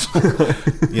an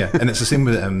arsehole. Yeah, and it's the same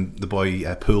with the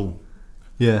boy Poole.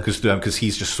 Yeah, because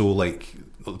he's just so like.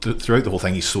 Throughout the whole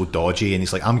thing he's so dodgy and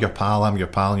he's like I'm your pal and you're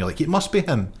like it must be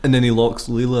him, and then he locks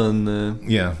Leela in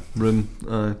the room.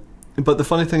 But the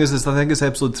funny thing is I think it's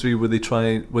episode 3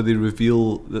 where they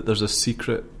reveal that there's a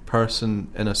secret person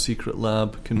in a secret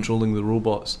lab controlling the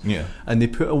robots, and they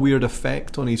put a weird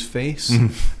effect on his face,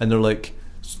 and they're like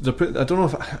I don't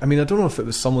know if it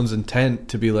was someone's intent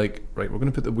to be like, right, we're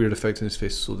going to put the weird effect on his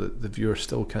face so that the viewer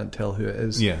still can't tell who it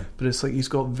is. Yeah. But it's like he's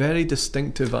got very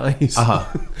distinctive eyes.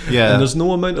 Yeah. And there's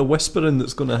no amount of whispering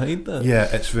that's going to hide that. Yeah,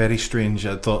 it's very strange.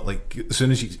 I thought like as soon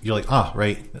as you're like,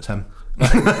 right, that's him.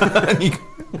 And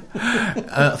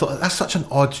I thought that's such an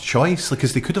odd choice,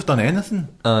 because they could have done anything.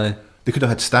 They could have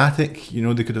had static,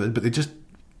 they could have, but they just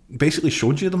basically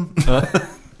showed you them.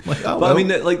 Like, but I mean,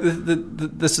 like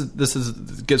this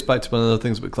gets back to one of the other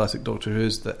things about classic Doctor Who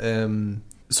is that.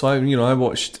 So I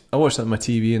watched that on my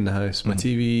TV in the house. My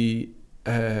TV,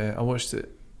 I watched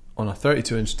it on a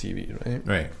 32-inch TV, right?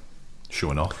 Right,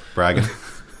 showing off, bragging.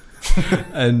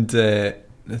 And the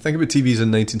thing about TVs in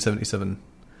 1977,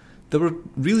 they were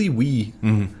really wee.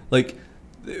 Like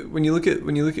when you look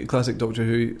at classic Doctor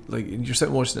Who, like you're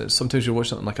sitting watching it. Sometimes you're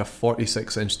watching it on like a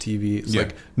 46-inch TV. It's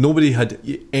like nobody had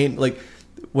like.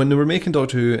 When they were making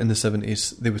Doctor Who in the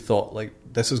 70s, they would thought like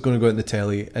this is going to go out in the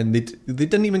telly, and they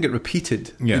didn't even get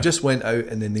repeated. They just went out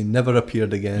and then they never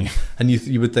appeared again. And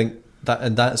you would think that,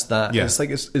 and that's that. It's like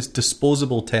it's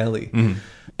disposable telly.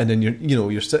 And then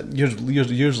you're sitting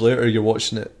years later, you're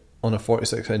watching it on a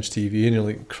 46-inch TV, and you're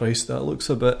like, Christ, that looks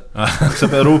a bit... It's a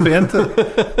bit ropey, isn't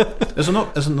it? Is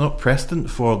there not precedent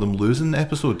for them losing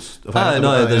episodes?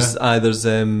 There's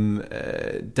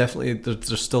definitely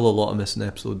there's still a lot of missing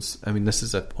episodes. I mean, this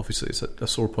is obviously it's a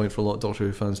sore point for a lot of Doctor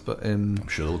Who fans, but I'm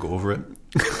sure they'll go over it.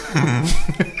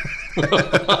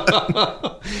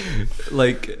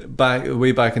 Like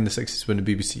way back in the 60s when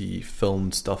the BBC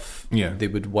filmed stuff, they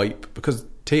would wipe, because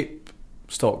tape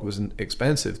stock wasn't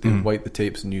expensive, they would wipe the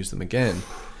tapes and use them again.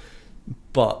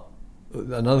 But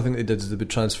another thing they did is they would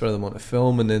transfer them onto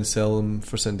film and then sell them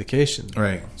for syndication.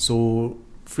 Right. So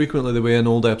frequently the way an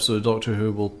old episode of Doctor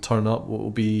Who will turn up will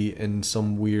be in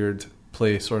some weird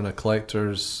place or in a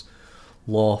collector's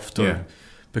loft, or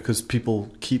because people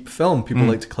keep film. People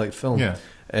like to collect film. Yeah.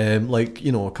 Like,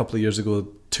 you know, a couple of years ago,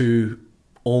 two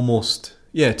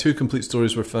complete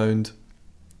stories were found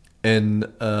in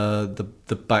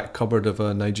the back cupboard of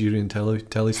a Nigerian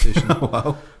telly station.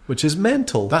 Wow. Which is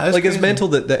mental. That is like crazy. It's mental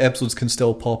that the episodes can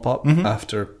still pop up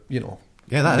after, you know,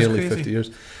 that nearly is crazy. 50 years.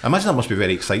 I imagine that must be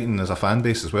very exciting as a fan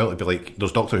base as well. It'd be like,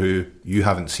 there's Doctor Who you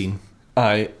haven't seen.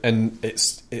 Aye, and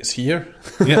it's here.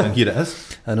 Yeah, and here it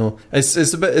is. I know. It's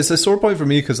a sore point for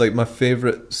me, because like my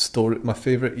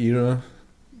favourite era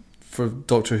for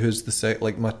Doctor Who's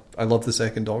I love the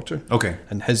Second Doctor. Okay.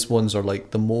 And his ones are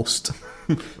like the most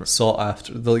sought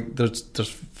after. There's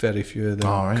very few of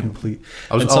them complete.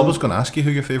 I was going to ask you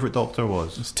who your favourite Doctor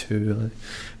was. It's two.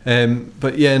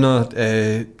 But yeah, no.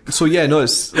 So yeah, no.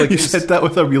 It's like you said that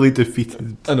with a really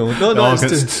defeated. I know. No,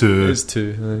 it's two. It's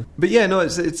two. But yeah, no.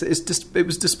 It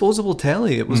was disposable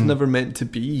telly. It was never meant to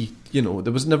be. You know,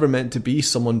 there was never meant to be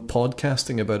someone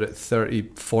podcasting about it 30,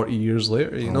 40 years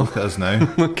later. You know, look at us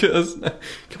now. Look at us now.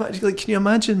 Can you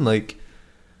imagine? Like,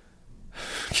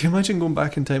 can you imagine going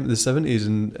back in time to the 70s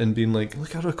and being like,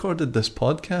 look, I recorded this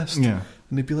podcast. Yeah.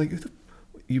 And they'd be like,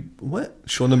 you what?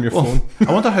 Showing them your phone.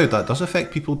 I wonder how that does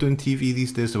affect people doing TV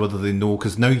these days, whether they know,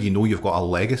 because now you know you've got a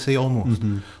legacy almost.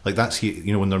 Like that's,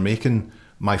 you know, when they're making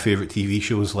my favourite TV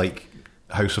shows like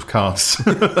House of Cards.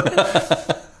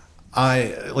 I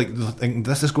think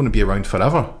this is going to be around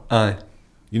forever. Aye.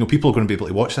 You know, people are going to be able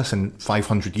to watch this in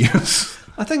 500 years.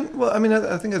 I think. Well, I mean,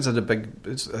 I think it's a big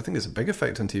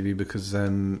effect on TV, because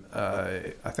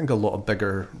I think a lot of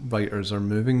bigger writers are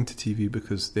moving to TV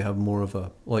because they have more of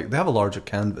they have a larger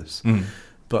canvas.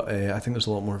 But I think there's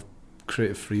a lot more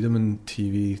creative freedom in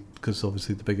TV, because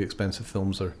obviously the big expensive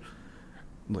films are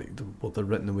like they're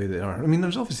written the way they are. I mean,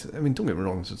 there's obviously. I mean, don't get me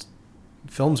wrong.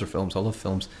 Films are films. I love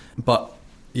films, but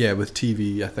yeah, with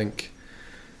TV, I think.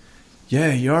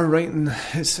 Yeah, you are right. It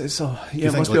must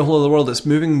be a whole other world. It's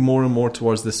moving more and more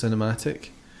towards the cinematic.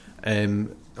 Like,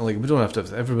 we don't have to.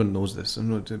 Everyone knows this,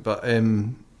 but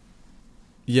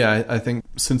yeah, I think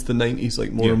since the 90s,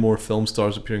 like more and more film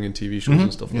stars appearing in TV shows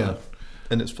and stuff like that.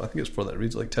 And I think it's for that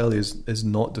reason. Like, telly is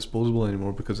not disposable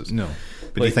anymore, because it's no.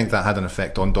 But do you think that had an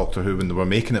effect on Doctor Who when they were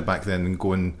making it back then and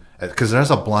going? Because there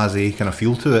is a blasé kind of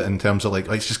feel to it in terms of like,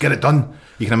 let's just get it done.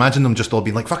 You can imagine them just all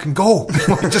being like, "Fucking go,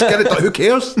 just get it done. Who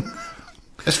cares?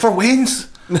 It's for Wayne's."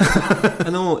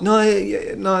 I know.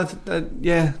 That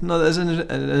is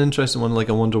an interesting one.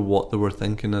 Like, I wonder what they were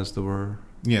thinking as they were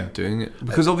doing it,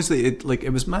 because obviously it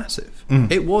was massive.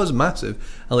 It was massive.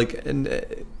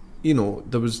 You know,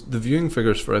 there was the viewing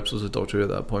figures for episodes of Doctor Who at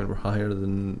that point were higher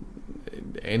than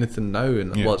anything now,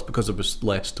 and well, it's because there was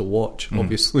less to watch,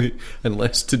 obviously, and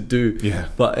less to do. Yeah.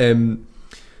 But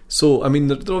so I mean,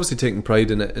 they're obviously taking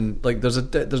pride in it, and like there's a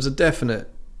definite.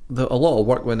 A lot of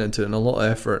work went into it and a lot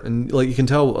of effort, and like you can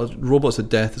tell, Robots of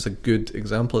Death is a good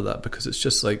example of that, because it's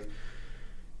just like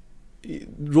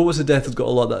Robots of Death has got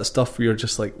a lot of that stuff where you're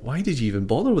just like, why did you even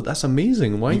bother with that's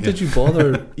amazing? Why did you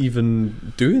bother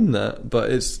even doing that?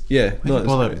 But it's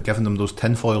bother giving them those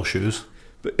tinfoil shoes.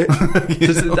 But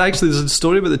actually, there's a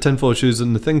story about the tinfoil shoes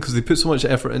and the thing, because they put so much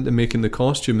effort into making the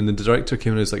costume, and the director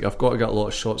came in and was like, I've got to get a lot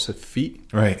of shots of feet,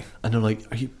 right? And they're like,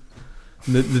 are you?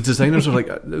 The designers are like,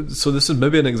 so this is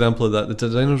maybe an example of that. The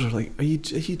designers are like, are you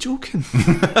joking?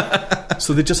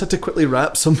 So they just had to quickly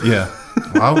wrap some. Yeah,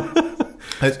 wow.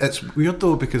 It's weird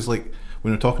though, because like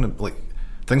when we're talking about like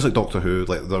things like Doctor Who,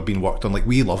 like they're being worked on, like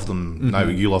we love them now,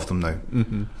 you love them now.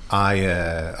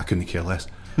 I couldn't care less.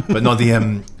 But no,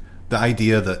 the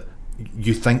idea that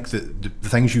you think that the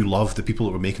things you love, the people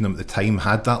that were making them at the time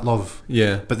had that love,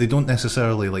 but they don't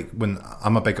necessarily. Like, when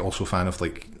I'm a big also fan of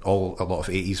like a lot of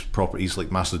 80s properties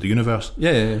like Master of the Universe,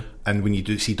 and when you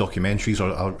do see documentaries,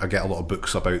 or I get a lot of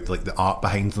books about like the art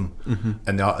behind them,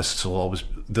 and the artists will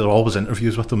there are always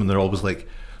interviews with them, and they're always like,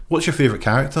 what's your favourite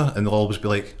character? And they'll always be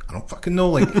like, I don't fucking know,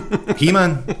 like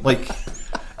He-Man, like,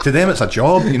 to them it's a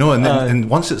job, you know, and then, and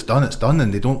once it's done,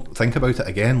 and they don't think about it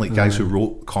again. Like guys who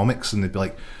wrote comics, and they'd be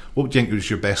like, "What do you think was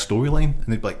your best storyline?" And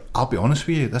they'd be like, "I'll be honest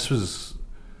with you,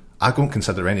 I don't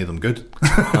consider any of them good."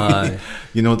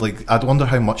 You know, like I'd wonder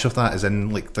how much of that is in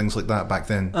like things like that back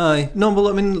then. No, but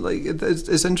I mean, like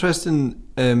it's interesting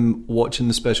watching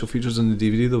the special features on the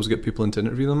DVD. Those get people in to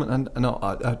interview them, and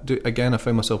I do, again, I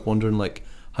find myself wondering like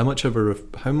how much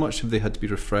have they had to be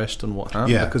refreshed on what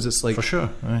happened? Yeah, because it's like for sure.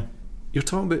 Aye. You're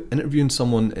talking about interviewing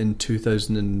someone in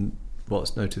 2000 and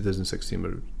it's now 2016,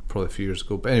 but probably a few years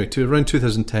ago. But anyway, around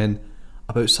 2010,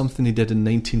 about something he did in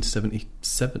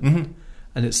 1977. Mm-hmm.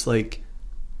 And it's like,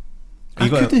 I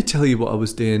couldn't tell you what I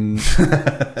was doing.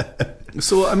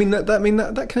 So I mean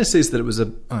that kind of says that it was a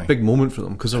big moment for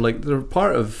them, because they're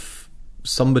part of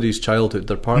somebody's childhood.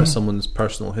 They're part of someone's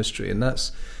personal history, and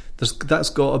that's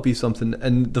got to be something.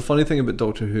 And the funny thing about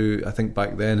Doctor Who, I think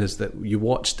back then, is that you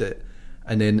watched it,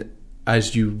 and then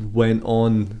as you went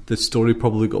on, the story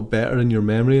probably got better in your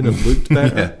memory and it looked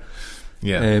better.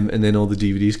 Yeah. And then all the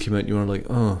DVDs came out and you were like,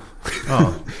 oh.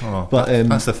 But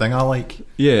that's the thing I like.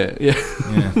 Yeah.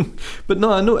 But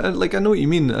no, I know what you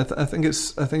mean. I think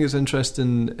it's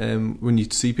interesting when you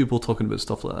see people talking about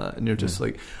stuff like that, and you're just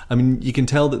like, I mean, you can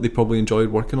tell that they probably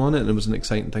enjoyed working on it and it was an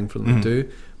exciting thing for them to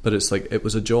do, but it's like, it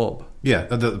was a job. Yeah,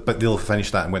 but they'll finish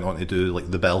that and went on to do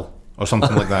like The Bill or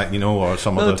something like that, you know, or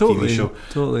some other TV show.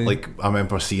 Totally. Like, I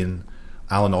remember seeing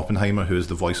Alan Oppenheimer, who is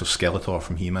the voice of Skeletor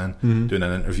from He-Man, doing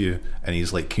an interview, and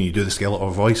he's like, "Can you do the Skeletor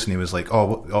voice?" And he was like,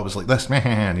 "Oh, it was like this,"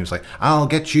 and he was like, "I'll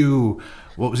get you."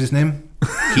 What was his name?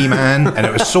 He-Man. And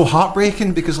it was so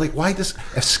heartbreaking, because like, why does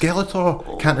if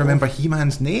Skeletor can't remember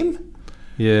He-Man's name?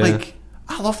 Yeah, like,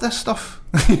 I love this stuff,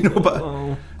 you know, but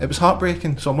it was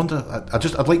heartbreaking. So I wonder.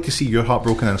 I'd like to see your heart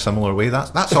broken in a similar way.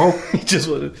 That's all.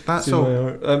 That's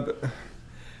all.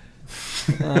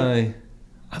 Aye.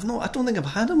 I don't think I've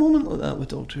had a moment like that with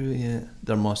Doctor Who yet.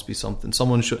 There must be something.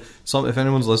 Someone should. If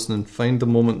anyone's listening, find the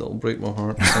moment that'll break my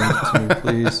heart and send it to me,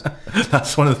 please.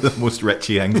 That's one of the most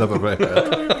Richie things I've ever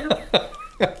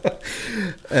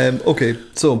heard. Okay,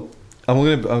 so I'm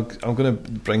gonna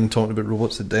bring talking about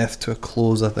Robots of Death to a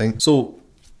close, I think. So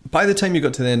by the time you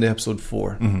got to the end of episode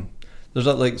 4, there's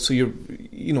that like, so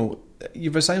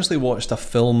you've essentially watched a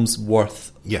film's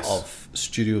worth of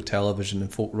studio television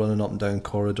and folk running up and down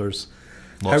corridors.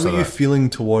 How were you feeling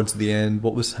towards the end?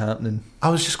 What was happening? I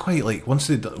was just quite like, once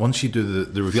you do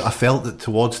the reveal, I felt that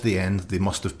towards the end they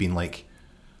must have been like,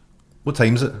 what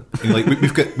time is it? And like,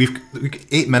 we've got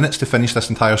 8 minutes to finish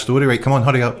this entire story. Right, come on,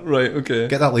 hurry up. Right, okay.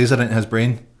 Get that laser into his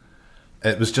brain.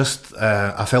 It was just,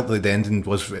 I felt that the ending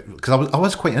was, because I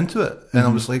was quite into it, and I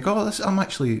was like, oh, I'm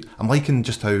liking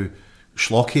just how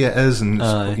schlocky it is, and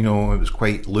it was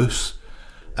quite loose,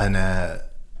 and.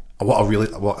 What I really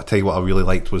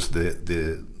liked was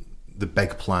the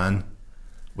big plan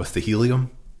with the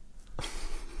helium.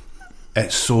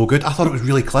 It's so good. I thought it was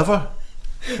really clever.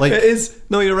 Like, it is.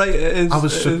 No, you're right. It is. I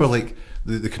was super like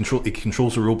the control. He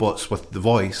controls the robots with the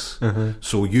voice.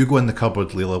 So you go in the cupboard,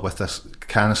 Leela, with this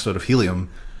canister of helium,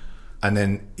 and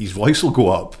then his voice will go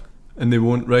up, and they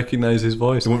won't recognise his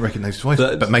voice. They won't recognise his voice,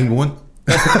 but mine won't.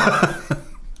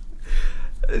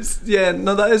 That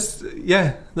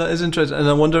is interesting, and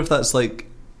I wonder if that's like,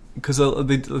 because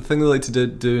the thing they like to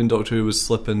do in Doctor Who was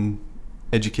slip in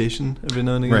education every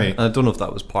now and again. Right. And I don't know if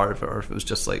that was part of it, or if it was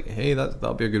just like, hey,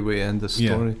 that'll be a good way to end this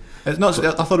story. It's not.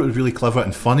 I thought it was really clever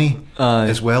and funny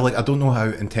as well. Like, I don't know how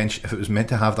if it was meant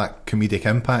to have that comedic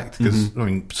impact, because I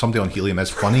mean, somebody on helium is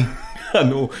funny. I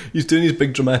know, he's doing his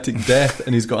big dramatic death,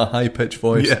 and he's got a high pitched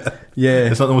voice. Yeah,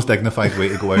 it's not the most dignified way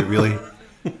to go out, really.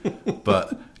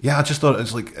 But yeah, I just thought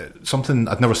it's like something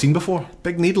I'd never sid before.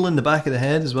 Big needle in the back of the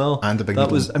head as well, and a big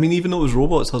needle. I mean, even though it was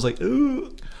robots, I was like,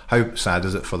 ooh. How sad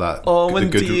is it for that? Oh,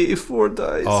 when D84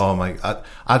 dies. Oh my! I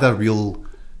had a real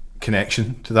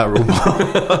connection to that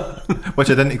robot, which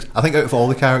I didn't. I think out of all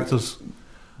the characters,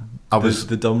 I was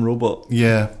the dumb robot.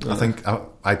 Yeah, I think I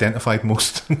identified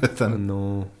most with him.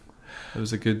 No, it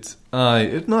was a good.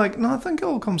 I think it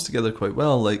all comes together quite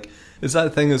well. Like, it's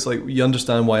that thing. It's like, you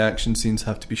understand why action scenes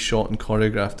have to be shot and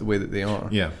choreographed the way that they are.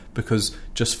 Yeah, because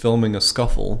just filming a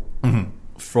scuffle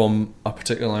from a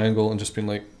particular angle and just being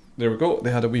like, there we go, they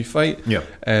had a wee fight. Yeah.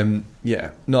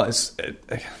 No, it's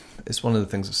one of the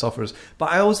things that suffers.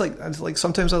 But I always like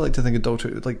sometimes I like to think of Doctor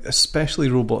Who, like, especially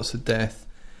Robots of Death,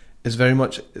 is very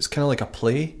much, it's kind of like a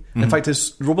play. In fact,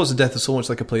 Robots of Death is so much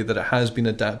like a play that it has been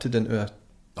adapted into a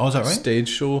is that right? stage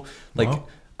show. Like, wow.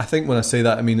 I think when I say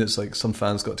that, I mean it's like some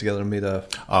fans got together and made a...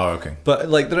 Oh, okay. But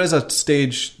like, there is a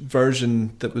stage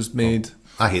version that was made...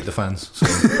 I hate the fans, so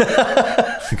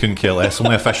I couldn't care less.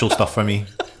 Only official stuff for me.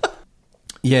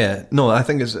 Yeah, no, I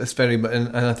think it's very,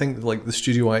 and I think like the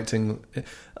studio acting,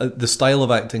 the style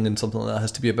of acting and something like that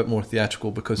has to be a bit more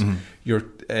theatrical because you're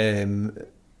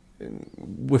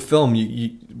with film.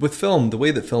 With film, the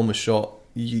way that film is shot,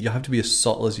 you have to be as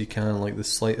subtle as you can, like the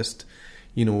slightest,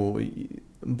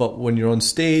 But when you're on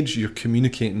stage, you're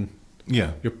communicating.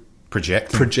 Yeah, you're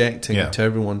projecting to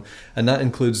everyone, and that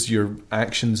includes your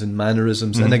actions and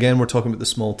mannerisms. And again, we're talking about the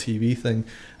small TV thing,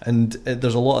 and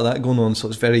there's a lot of that going on. So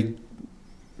it's very,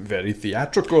 very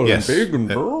theatrical and big and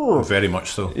very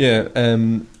much so. Yeah,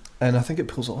 and I think it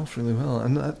pulls it off really well.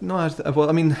 And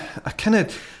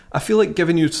I feel like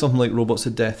giving you something like Robots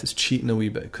of Death is cheating a wee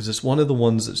bit because it's one of the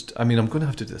ones that's. I mean, I'm going to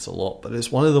have to do this a lot, but it's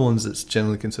one of the ones that's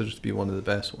generally considered to be one of the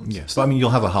best ones. Yes, but I mean, you'll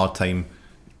have a hard time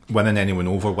winning anyone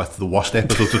over with the worst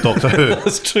episodes of Doctor Who.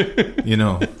 That's true.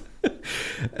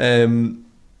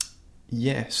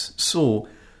 Yes. So,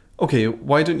 okay,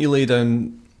 why don't you lay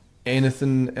down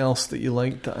anything else that you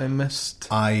liked that I missed?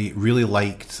 I really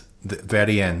liked the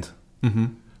very end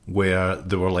where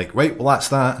they were like, right, well, that's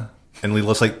that. And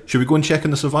Leela's like, should we go and check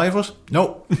on the survivors?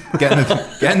 Nope. Get in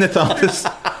the TARDIS.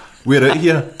 We're out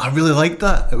here. I really liked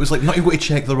that. It was like, not even going to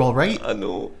check they're all right. I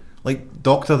know. Like,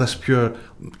 Doctor, this pure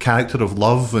character of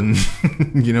love and,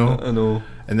 I know.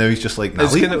 And now he's just like,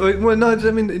 it's kind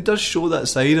of, it does show that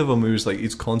side of him who's like,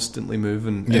 he's constantly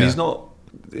moving. And he's not,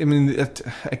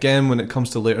 again, when it comes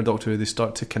to later Doctor Who, they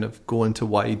start to kind of go into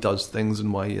why he does things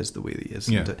and why he is the way that he is.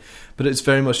 Yeah. But it's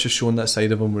very much just showing that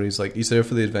side of him where he's like, he's there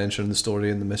for the adventure and the story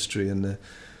and the mystery and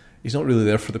he's not really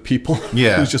there for the people.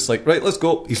 Yeah. He's just like, right, let's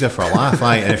go. He's there for a laugh,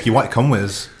 aye. And if you want to come with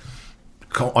us,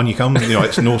 on you come.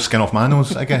 It's no skin off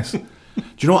Manos, I guess. Do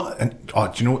you know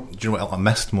what? Do you know what I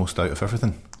missed most out of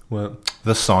everything? What?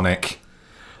 The Sonic.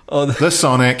 Oh, the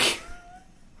Sonic.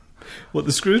 What,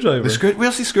 the screwdriver?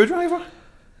 Where's the screwdriver?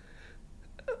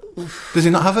 Does he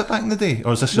not have it back in the day,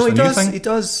 or is this just a new thing? He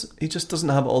does. He just doesn't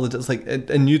have it all the time. It's like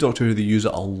in New Doctor Who, they use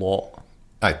it a lot.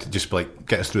 Just like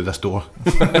get us through this door,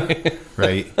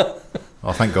 right?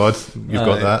 Oh, thank God you've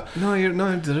got that. No,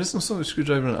 there is no sort of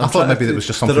screwdriver. I thought maybe it was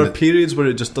just something. There are periods where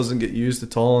it just doesn't get used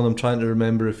at all, and I'm trying to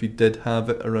remember if he did have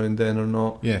it around then or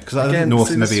not. Yeah, because I didn't know if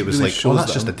maybe it was really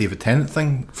that's just a David Tennant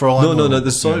thing for all. No.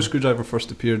 The sonic screwdriver first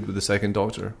appeared with the second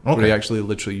Doctor, where he actually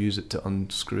literally used it to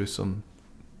unscrew some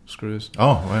screws.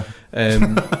 Oh, wow.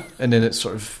 And then it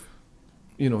sort of,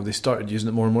 they started using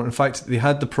it more and more. In fact, they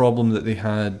had the problem that they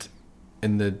had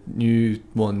in the new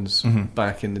ones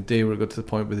back in the day where it got to the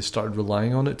point where they started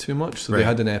relying on it too much. So they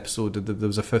had an episode, there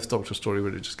was a Fifth Doctor story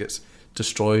where it just gets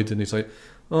destroyed and he's like,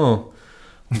 oh,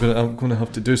 I'm going to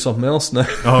have to do something else now.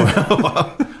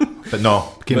 But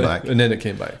no, it came back. And then it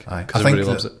came back. I think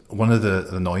loves it. One of the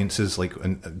annoyances, like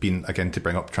being, again, to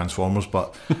bring up Transformers,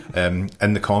 but in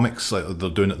the comics, like they're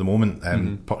doing at the moment,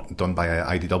 done by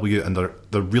IDW, and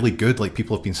they're really good. Like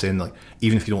people have been saying, like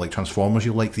even if you don't like Transformers,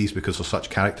 you'll like these because they're such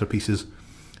character pieces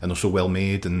and they're so well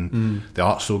made and the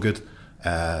art's so good.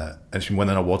 And it's been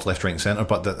winning awards left, right, and centre.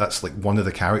 But that's like one of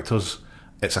the characters.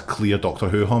 It's a clear Doctor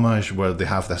Who homage where they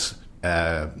have this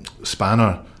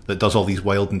spanner that does all these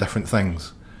wild and different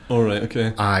things. All right,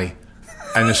 okay. Aye.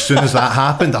 And as soon as that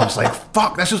happened, I was like,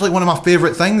 fuck, this is like one of my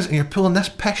favourite things, and you're pulling this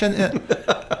pish into it.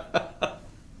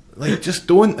 Like, just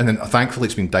don't. And then thankfully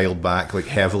it's been dialed back, like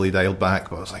heavily dialed back,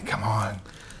 but I was like, come on.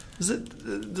 There's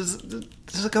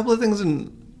a couple of things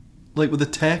in, like with the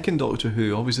tech in Doctor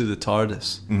Who, obviously the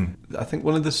TARDIS. I think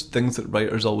one of the things that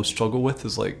writers always struggle with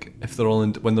is like, if they're all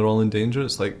when they're all in danger,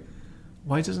 it's like,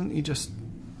 why doesn't he just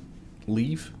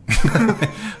leave?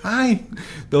 Aye,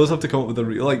 they always have to come up with a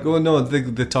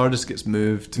the TARDIS gets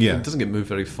moved. Yeah, it doesn't get moved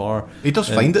very far. He does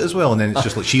find it as well, and then it's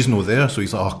just like she's no there, so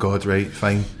he's like, oh God, right,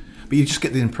 fine. But you just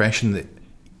get the impression that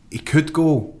he could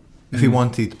go if he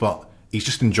wanted, but he's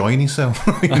just enjoying himself.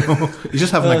 He's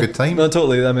just having a good time. No,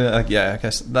 totally. I mean, I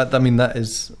guess that. I mean, that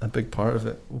is a big part of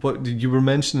it. What you were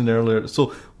mentioning earlier.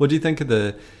 So, what do you think of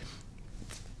the?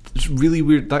 It's really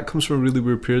weird. That comes from a really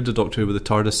weird period of Doctor Who where the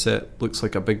TARDIS set looks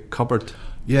like a big cupboard.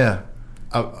 Yeah,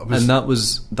 and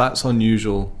that's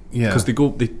unusual. Yeah, because they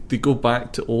go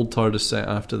back to old TARDIS set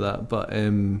after that, but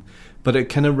it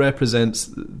kind of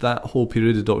represents that whole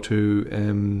period of Doctor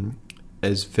Who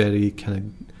is very kind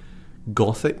of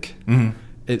gothic.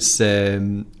 It's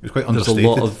quite understated.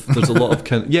 There's a lot of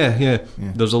kind of, yeah.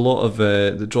 There's a lot of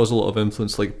that draws a lot of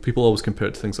influence. Like people always compare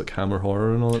it to things like Hammer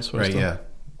horror and all that sort of stuff. Yeah.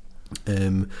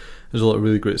 There's a lot of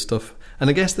really great stuff, and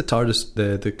I guess the TARDIS,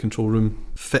 the control room,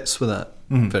 fits with that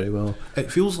very well.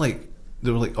 It feels like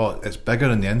they were like, oh, it's bigger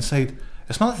on the inside.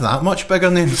 It's not that much bigger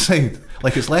on the inside.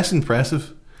 Like it's less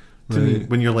impressive to me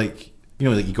when you're like,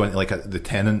 like you go into like the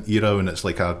Tennant era and it's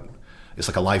like a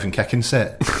live and kicking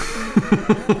set.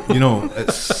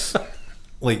 It's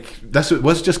like this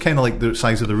was just kind of like the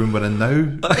size of the room we're in now.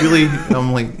 Really, and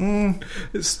I'm like,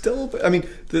 it's still. I mean,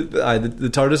 the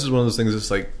TARDIS is one of those things.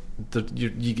 It's like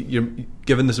you're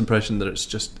given this impression that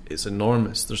it's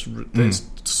enormous. It's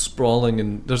sprawling,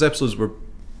 and there's episodes where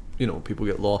people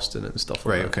get lost in it and stuff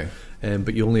like that. Right. Okay.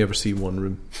 But you only ever see one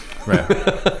room. Right.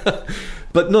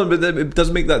 But it does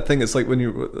make that thing. It's like when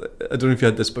I don't know if you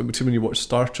had this, but when you watch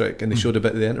Star Trek and they showed a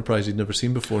bit of the Enterprise you'd never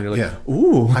seen before, and you're like,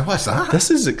 ooh, what's that?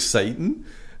 This is exciting.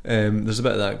 There's a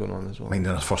bit of that going on as well. I mean,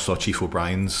 when I first saw Chief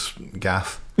O'Brien's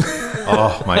gaff,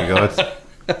 oh my god,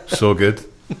 so good.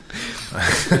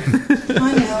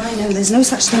 I know. There's no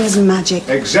such thing as magic.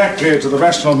 Exactly. To the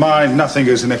rational mind, nothing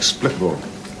is inexplicable,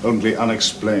 only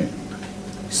unexplained.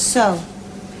 So,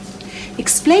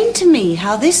 explain to me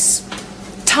how this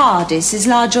TARDIS is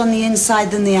larger on the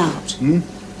inside than the out.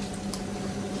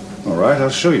 All right, I'll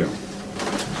show you.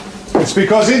 It's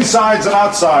because insides and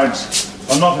outsides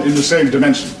are not in the same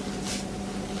dimension.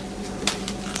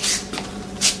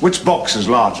 Which box is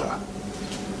larger?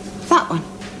 That one.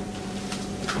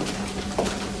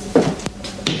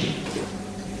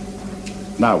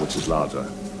 Now which is larger?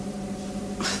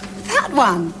 That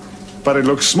one. But it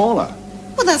looks smaller.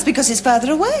 Well, that's because it's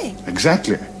further away.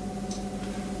 Exactly.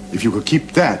 If you could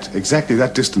keep that exactly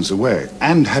that distance away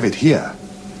and have it here,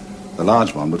 the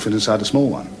large one would fit inside the small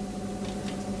one.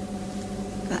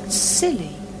 That's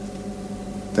silly.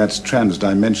 That's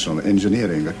trans-dimensional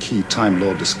engineering, a key Time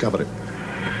Lord discovery.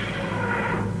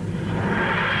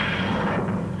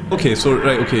 Okay,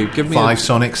 give me 5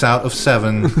 Sonics out of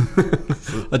 7.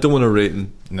 I don't want a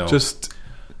rating. No. Just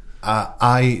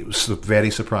I was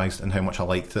very surprised in how much I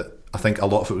liked it. I think a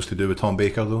lot of it was to do with Tom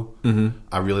Baker, though.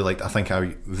 I really liked. I think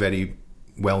I very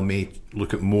well may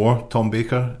look at more Tom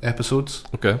Baker episodes.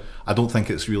 Okay. I don't think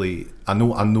it's really. I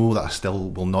know that I still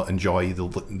will not enjoy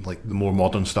the more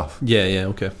modern stuff. Yeah.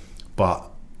 Okay. But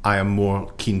I am more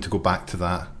keen to go back to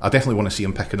that. I definitely want to see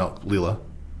him picking up Leela.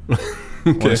 I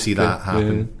want to see that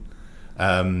happen.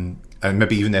 And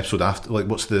maybe even the episode after. Like,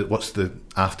 what's the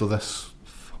after this?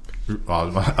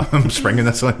 Oh, I'm springing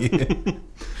this on you.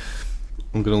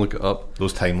 I'm going to look it up.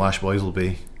 Those Time Lash boys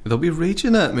they'll be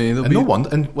raging at me. No wonder,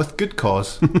 and with good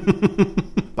cause.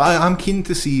 But I'm keen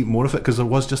to see more of it, because there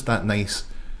was just that nice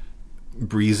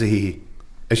breezy,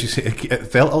 as you say, it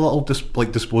felt a little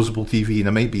like disposable TV, and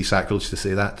it might be sacrilege to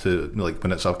say that to like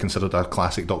when it's considered a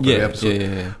classic Doctor Who episode.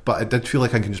 Yeah. But it did feel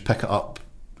like I can just pick it up,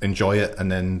 enjoy it, and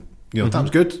then that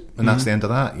was good, and that's the end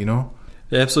of that.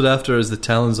 The episode after is the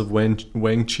Talons of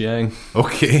Weng Chiang.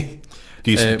 Okay.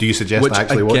 Do you suggest which I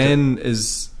actually watch it? Again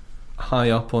is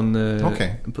high up on the...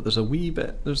 Okay. But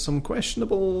there's some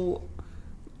questionable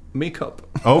makeup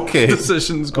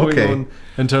decisions going on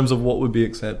in terms of what would be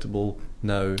acceptable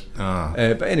now.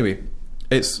 But anyway,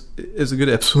 it's a good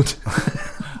episode.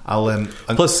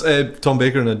 Plus Tom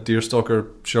Baker and a Deerstalker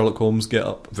Sherlock Holmes get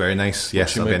up. Very nice.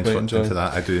 Yes, I'll be into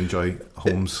that. I do enjoy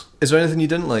Holmes. Is there anything you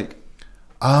didn't like?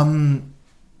 I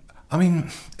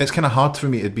mean, it's kind of hard for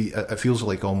me. It feels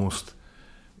like almost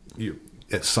you're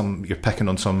picking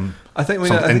on some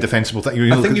indefensible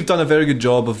thing. I think you've done a very good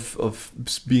job of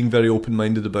being very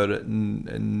open-minded about it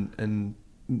and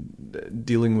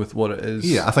dealing with what it is.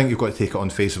 Yeah, I think you've got to take it on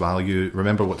face value.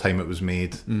 Remember what time it was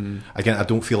made. Again, I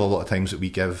don't feel a lot of times that we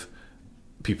give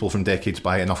people from decades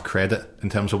by enough credit in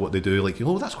terms of what they do. Like,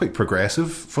 that's quite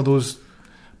progressive for those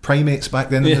primates back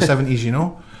then in the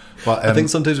 70s, But I think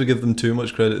sometimes we give them too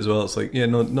much credit as well. It's like,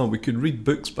 no, we could read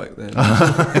books back then.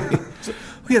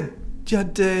 You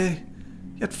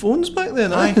had phones back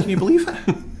then. Aye, can you believe it?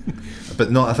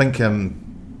 But no, I think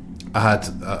I had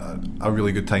a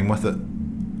really good time with it.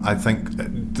 I think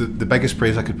the biggest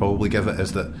praise I could probably give it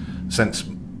is that since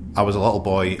I was a little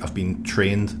boy, I've been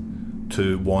trained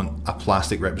to want a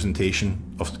plastic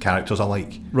representation of the characters I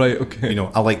like. Right. Okay.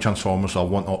 I like Transformers, so I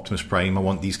want Optimus Prime. I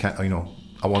want these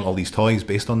I want all these toys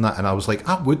based on that. And I was like,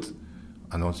 I don't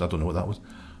know what that was.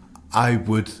 I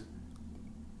would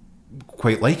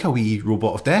quite like a wee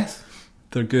robot of death.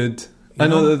 They're good. I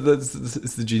know that's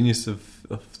it's the genius of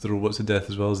the robots of death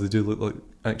as well, as they do look like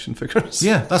action figures.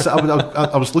 Yeah, that's it.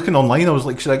 I was looking online. I was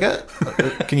like, should I get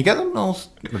it? Can you get them? I'll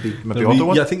maybe order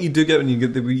one. Yeah, I think you do get when you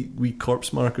get the wee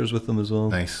corpse markers with them as well.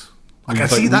 Nice. I can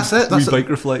see that's it. That's bike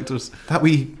reflectors. That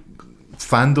wee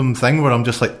fandom thing where I'm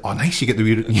just like, oh, nice, you get the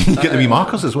wee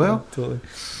markers as well. Totally.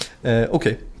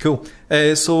 Okay, cool.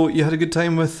 So you had a good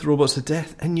time with Robots of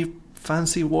Death, and you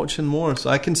fancy watching more. So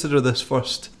I consider this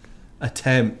first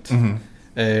attempt,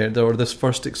 or this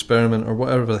first experiment, or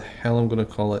whatever the hell I'm going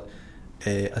to call it,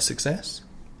 a success.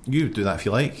 You do that if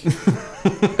you like.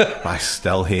 I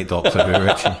still hate Doctor Who,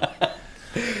 Richie.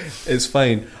 It's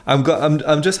fine.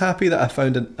 I'm just happy that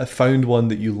I found one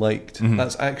that you liked. Mm-hmm.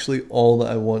 That's actually all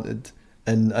that I wanted,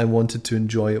 and I wanted to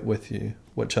enjoy it with you,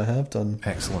 which I have done.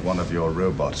 Excellent. One of your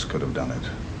robots could have done it.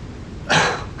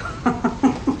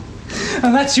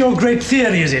 And that's your great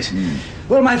theory, is it?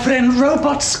 Well, my friend,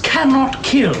 robots cannot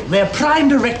kill. They're prime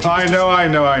directive. I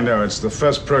know. It's the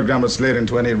first program that's laid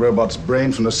into any robot's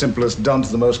brain, from the simplest done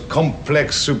to the most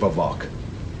complex supervoc.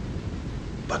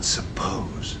 But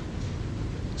suppose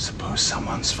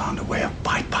someone's found a way of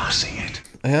bypassing it.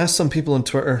 I asked some people on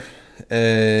Twitter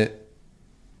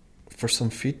for some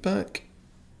feedback.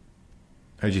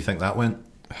 How do you think that went?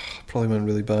 Probably went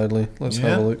really badly. Let's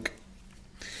have a look.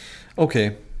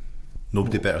 Okay.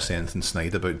 Nobody better say anything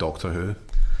snide about Doctor Who.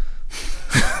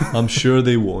 I'm sure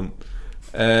they won't.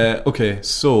 Okay,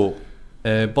 so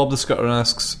Bob the Scutter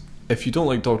asks, if you don't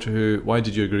like Doctor Who, why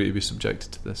did you agree to be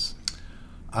subjected to this?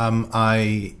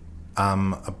 I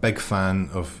am a big fan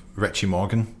of Richie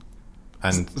Morgan,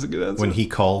 and That's a good answer. when he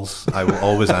calls, I will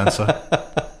always answer.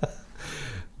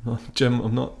 Oh, Jim,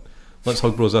 I'm not. Let's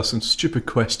Hug Bros asking stupid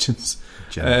questions.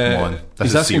 Jim, come on.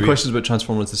 He's asking questions about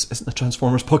Transformers. This isn't a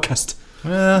Transformers podcast.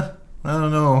 I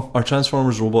don't know. Are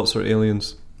Transformers robots or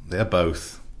aliens? They're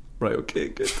both. Right,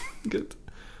 okay, good.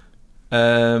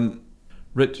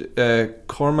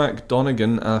 Cormac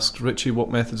Donegan asks, Richie,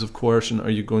 what methods of coercion are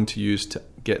you going to use to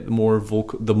get the more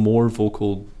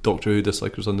vocal Doctor Who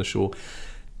dislikers on the show?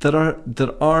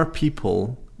 There are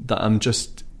people that I'm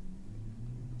just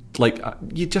like,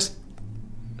 you're just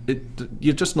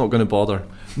not going to bother.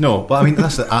 No, but I mean,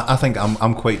 I think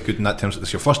I'm quite good in that terms.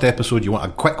 It's your first episode. You want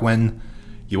a quick win.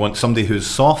 You want somebody who's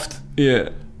soft,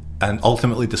 and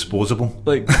ultimately disposable.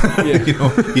 Like, yeah.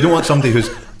 You don't want somebody who's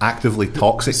actively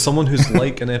toxic. Someone who's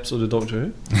like an episode of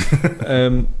Doctor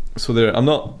Who. So there, I'm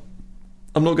not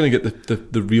going to get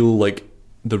the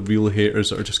real haters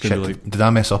that are just going to be like. Did I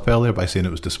mess up earlier by saying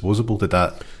it was disposable? Did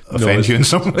that offend you in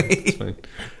some way? It's fine.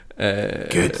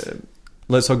 Good.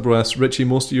 Let's Hug Bro asks, Richie,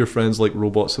 most of your friends like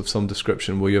robots of some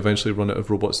description. Will you eventually run out of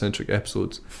robot-centric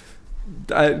episodes?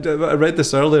 I read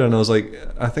this earlier and I was like,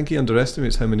 I think he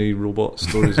underestimates how many robot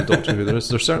stories of Doctor Who there is.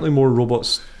 There's certainly more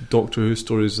robots Doctor Who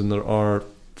stories than there are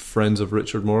friends of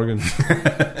Richard Morgan.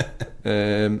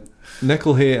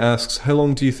 Nickel Hay asks, how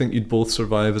long do you think you'd both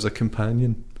survive as a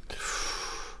companion?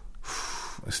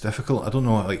 It's difficult. I don't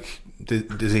know. Like,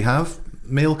 does he have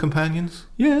male companions?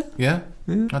 Yeah. I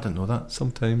didn't know that.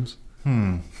 Sometimes.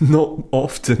 Not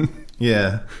often.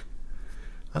 Yeah.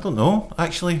 I don't know,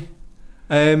 actually.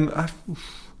 That's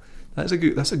a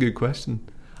good question.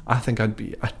 I think I'd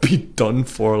be done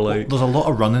for like. There's a lot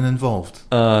of running involved.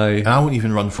 Aye. And I wouldn't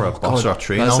even run for a bus or a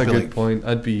train. That's I'll a be good like, point.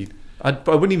 I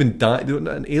wouldn't even die.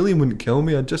 An alien wouldn't kill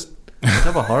me. I'd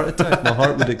have a heart attack. My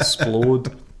heart would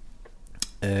explode.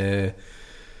 Barry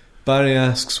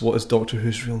asks, what is Doctor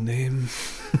Who's real name?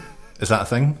 Is that a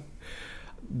thing?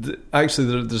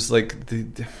 Actually, there's like the.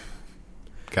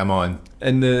 Come on.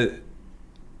 And the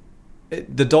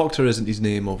Doctor isn't his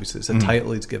name, obviously. It's a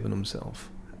title he's given himself.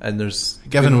 And there's...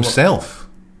 Given himself?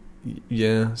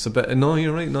 Yeah, it's a bit... No,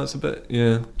 you're right. No, it's a bit...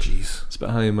 Yeah. Jeez. It's a bit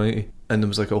high and mighty. And there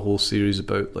was like a whole series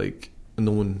about like,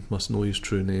 no one must know his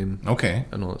true name. Okay.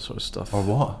 And all that sort of stuff. Or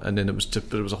what? And then it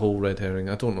was a whole red herring.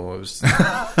 I don't know. It was...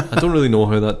 I don't really know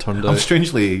how that turned out. I'm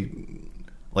strangely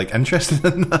like interested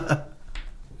in that.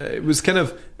 It was kind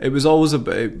of. It was always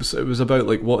about. It was about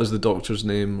like, what is the Doctor's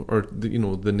name, or the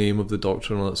name of the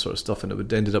Doctor and all that sort of stuff, and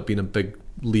it ended up being a big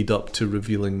lead up to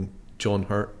revealing John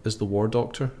Hurt as the War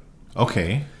Doctor.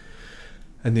 Okay.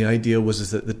 And the idea was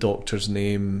that the Doctor's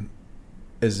name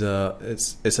is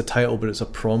it's a title, but it's a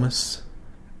promise,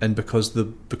 and because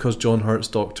John Hurt's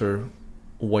Doctor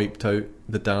wiped out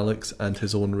the Daleks and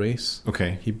his own race.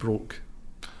 Okay. He broke.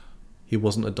 He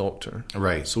wasn't a Doctor.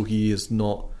 Right. So he is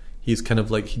not. He's kind of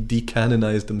like, he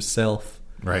decanonized himself.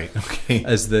 Right, okay.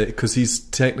 Because he's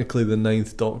technically the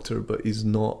 9th Doctor, but he's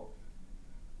not.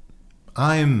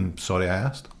 I'm sorry I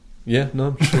asked. Yeah,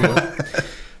 no, I'm sure.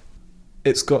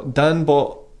 It's got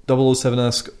Danbot 007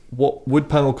 asks, what wood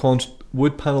panel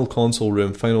console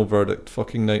room, final verdict,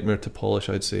 fucking nightmare to polish,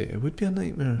 I'd say. It would be a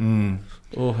nightmare.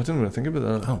 Oh, I didn't really think about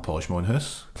that. I don't polish my own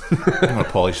house. I'm going to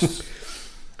polish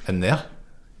in there.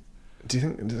 Do you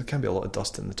think there can't be a lot of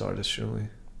dust in the TARDIS, surely?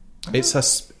 It's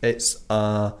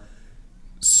a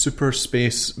super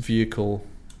space vehicle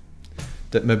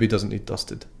that maybe doesn't need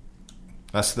dusted.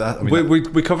 That's that. I mean,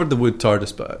 we covered the wood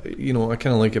TARDIS, but I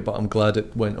kind of like it, but I'm glad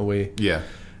it went away. Yeah.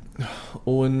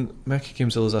 Owen Mackie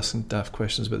Gamezilla's asking daft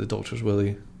questions about the Doctor's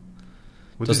willy.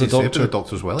 What does he say about the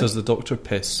Doctor's willy? Does the Doctor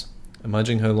piss?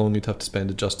 Imagine how long you'd have to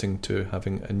spend adjusting to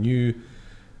having a new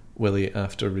willy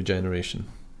after regeneration.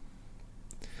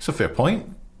 It's a fair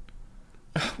point.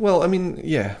 Well, I mean,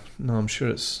 yeah. No, I'm sure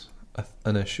it's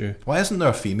an issue. Why isn't there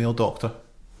a female doctor?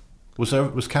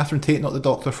 Was Catherine Tate not the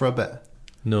doctor for a bit?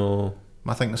 No.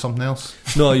 Am I thinking of something else?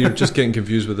 No, you're just getting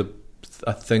confused with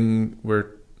a thing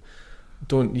where...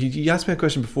 You asked me a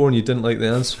question before and you didn't like the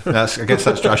answer. I guess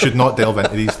that's true. I should not delve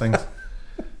into these things.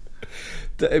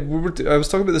 I was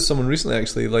talking about this with someone recently,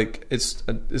 actually. Like, it's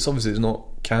obviously it's not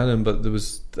canon, but there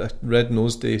was a Red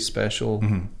Nose Day special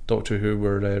Doctor Who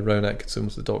where Rowan Atkinson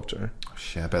was the Doctor. Oh,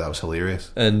 shit, I bet that was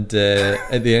hilarious. And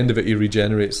at the end of it, he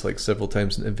regenerates like several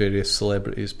times into various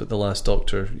celebrities, but the last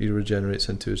Doctor he regenerates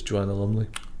into is Joanna Lumley.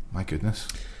 My goodness.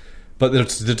 But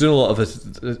they're doing a lot of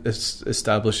it,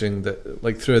 establishing that,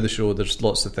 like, throughout the show, there's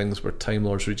lots of things where Time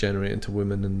Lords regenerate into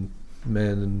women and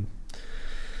men, and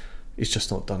he's just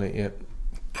not done it yet.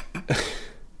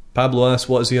 Pablo asks,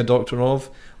 what is he a doctor of?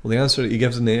 Well, the answer that he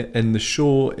gives in the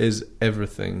show is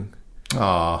everything.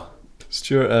 Ah.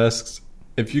 Stuart asks,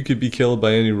 if you could be killed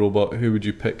by any robot, who would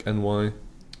you pick and why?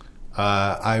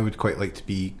 I would quite like to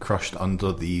be crushed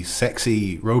under the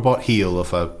sexy robot heel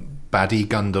of a baddie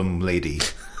Gundam lady.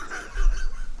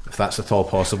 If that's at all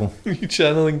possible. You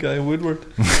channeling Guy Woodward.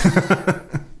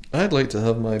 I'd like to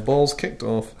have my balls kicked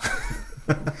off.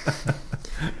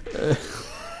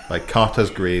 Like Carter's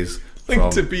Greys Like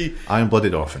from to be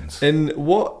Iron-Blooded Orphans. And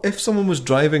what if someone was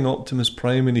driving Optimus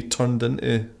Prime and he turned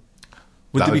into...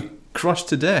 Would they be crushed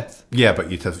to death? Yeah, but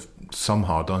you'd have some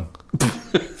hard on.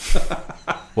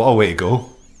 What a way to go.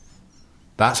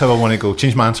 That's how I want to go.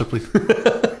 Change my answer, please.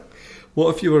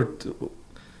 What if you were...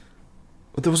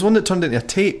 There was one that turned into a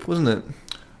tape, wasn't it?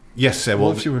 Yes.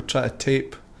 What if you were trying to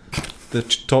tape the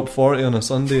top 40 on a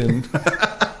Sunday and...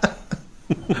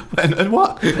 and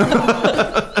what?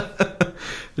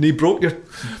 And he broke your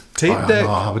tape deck.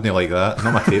 No, I wouldn't like that.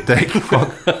 Not my tape deck.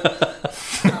 Fuck.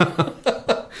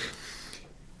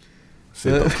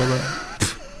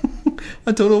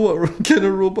 I don't know what kind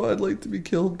of robot I'd like to be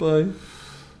killed by.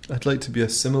 I'd like to be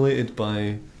assimilated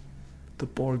by the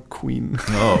Borg Queen.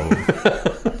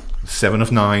 Oh. 7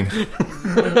 of 9.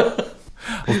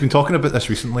 We've been talking about this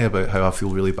recently, about how I feel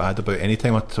really bad about any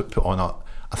time I put on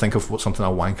I think of what something a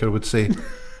wanker would say.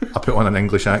 I put on an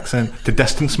English accent to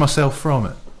distance myself from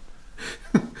it.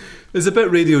 It's a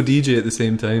bit radio DJ at the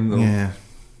same time, though. Yeah.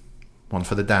 One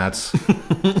for the dads.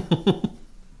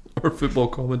 Or football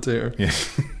commentator. Yeah.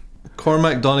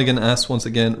 Cormac Donegan asks once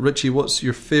again, Richie, what's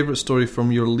your favourite story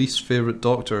from your least favourite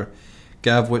Doctor?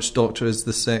 Gav, which Doctor is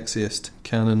the sexiest?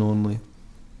 Canon only.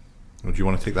 Do you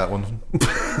want to take that one?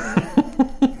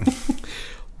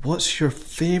 What's your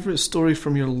favourite story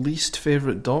from your least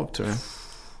favourite Doctor?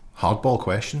 Hardball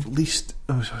question.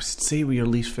 Say with your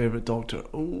least favourite Doctor.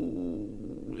 Oh,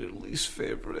 your least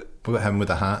favourite. What about him with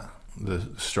the hat? The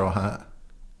straw hat?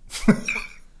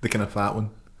 The kind of fat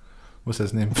one. What's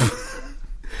his name?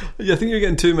 Yeah, I think you're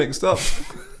getting two mixed up.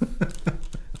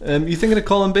 You thinking of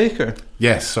Colin Baker?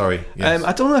 Yes, sorry. Yes.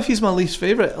 I don't know if he's my least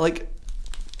favourite. Like,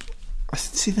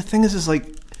 see, the thing is like,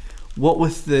 what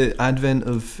with the advent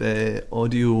of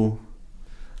audio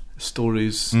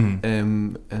stories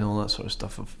and all that sort of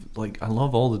stuff, I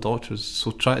love all the Doctors,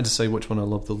 so try to decide which one I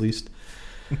love the least.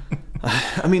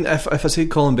 I mean, if I say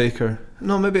Colin Baker,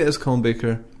 no, maybe it is Colin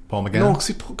Baker. Paul McGann? No,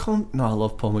 see, I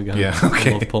love Paul McGann. Yeah,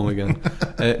 okay. I love Paul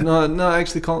McGann. No,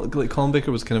 actually, Colin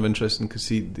Baker was kind of interesting because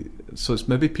so it's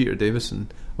maybe Peter Davison.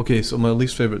 Okay, so my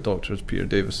least favourite Doctor is Peter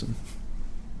Davison,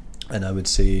 and I would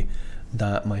say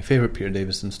that my favourite Peter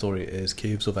Davison story is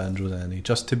Caves of Androzani,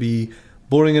 just to be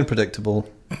boring and predictable.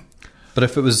 But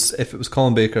if it was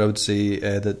Colin Baker, I would say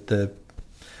that the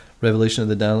Revelation of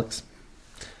the Daleks.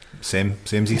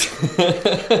 Samesies.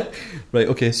 Right.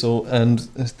 Okay. So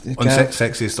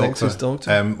sexiest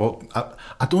Doctor. Well,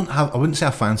 I wouldn't say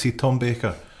I fancied Tom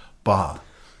Baker, but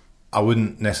I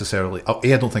wouldn't necessarily.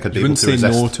 I don't think I'd be able to resist. You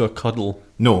wouldn't say no to a cuddle.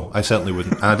 No, I certainly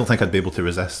wouldn't, and I don't think I'd be able to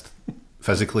resist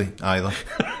physically either.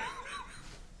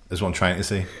 Is what I'm trying to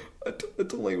say. I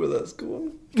don't like where that's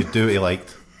going. You could do what he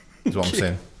liked. Is what I'm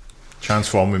saying.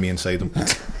 Transform with me inside him.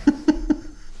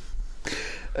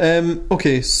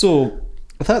 Okay, so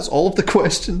that's all of the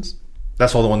questions.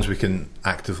 That's all the ones we can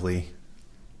actively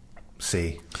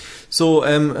say. So,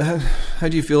 how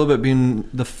do you feel about being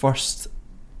the first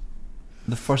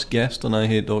guest on I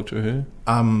Hate Doctor Who?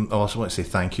 I also want to say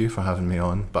thank you for having me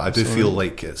on, but I do feel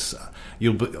like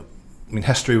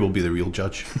history will be the real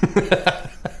judge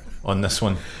on this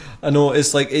one. I know,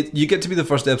 it's like you get to be the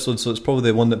first episode, so it's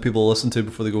probably the one that people listen to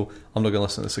before they go, I'm not going to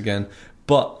listen to this again.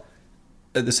 But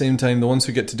at the same time, the ones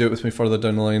who get to do it with me further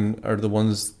down the line are the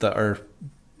ones that are,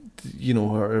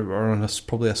 are on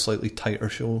probably a slightly tighter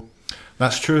show.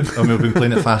 That's true. I mean, we've been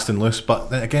playing it fast and loose, but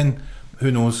then again,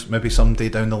 who knows? Maybe someday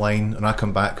down the line, and I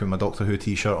come back with my Doctor Who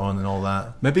T-shirt on and all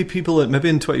that. Maybe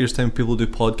in 20 years' time, people do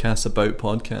podcasts about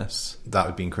podcasts. That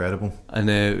would be incredible. And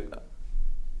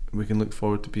we can look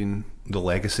forward to being the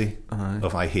legacy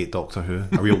of I Hate Doctor Who,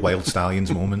 a real Wild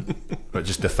Stallions moment, where it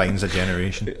just defines a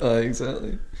generation.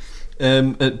 Exactly.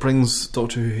 It brings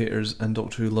Doctor Who haters and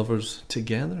Doctor Who lovers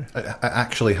together. It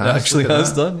actually has. It actually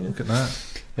has done. Yeah. Look at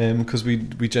that. Because we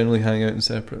generally hang out in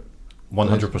separate.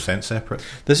 100% separate.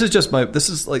 This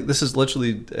is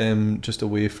literally just a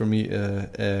way for me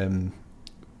to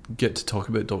get to talk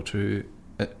about Doctor Who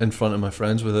in front of my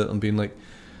friends with it and being like,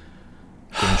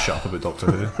 going to shut up about Doctor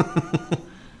Who.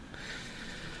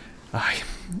 Aye.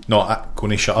 No,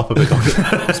 going to shut up about Doctor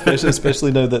Who.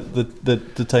 especially now that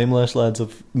the Time Lash lads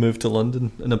have moved to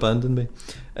London and abandoned me.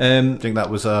 I think that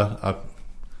was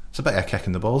it's a bit of a kick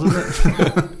in the balls, isn't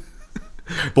it?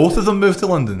 Both of them moved to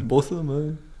London. Both of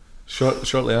them,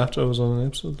 shortly after I was on an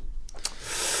episode.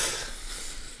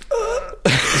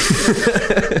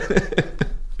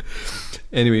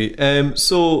 Anyway,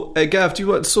 Gav, do you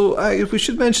want? We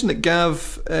should mention that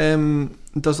Gav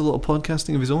does a little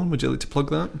podcasting of his own. Would you like to plug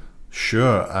that?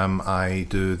 Sure. I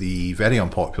do the very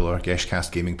unpopular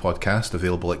Geshcast Gaming Podcast,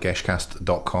 available at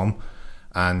geshcast.com,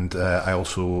 and I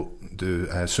also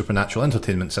do Supernatural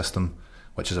Entertainment System,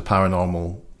 which is a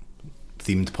paranormal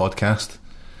themed podcast.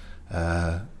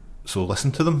 So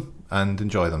listen to them and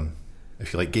enjoy them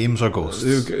if you like games or ghosts.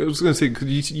 I was going to say, could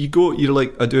you're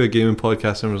like, I do a gaming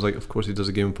podcast, and I was like, of course he does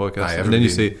a gaming podcast, and then you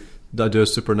say, I do a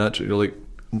Supernatural, you're like,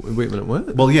 wait a minute,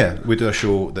 what? Well, yeah, we do a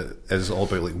show that is all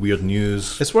about like weird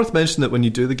news. It's worth mentioning that when you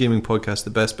do the gaming podcast, the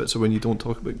best bits are when you don't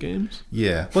talk about games.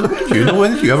 Yeah. Well, what do you know?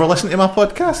 When did you ever listen to my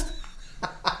podcast?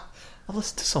 I've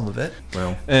listened to some of it.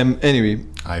 Well, anyway,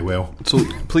 I will. So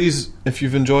please, if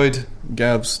you've enjoyed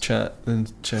Gav's chat, then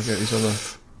check out his other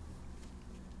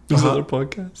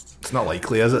podcasts. It's not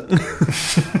likely, is it?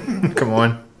 Come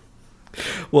on.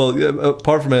 Well,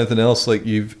 apart from anything else, like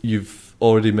you've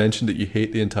already mentioned that you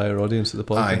hate the entire audience of the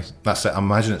podcast. Aye, that's it. I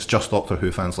imagine it's just Doctor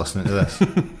Who fans listening to this.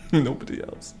 Nobody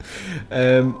else.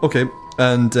 Okay,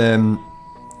 and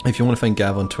if you want to find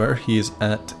Gav on Twitter, he is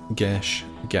at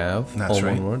GeshGav. That's all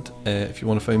right. one word. If you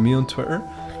want to find me on Twitter,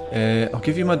 I'll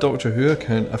give you my Doctor Who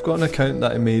account. I've got an account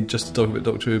that I made just to talk about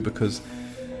Doctor Who because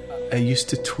I used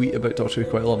to tweet about Doctor Who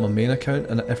quite a lot on my main account,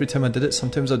 and every time I did it,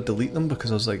 sometimes I'd delete them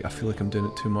because I was like, I feel like I'm doing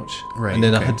it too much. Right. And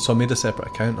then okay. I made a separate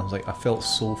account, and I was like, I felt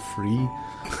so free.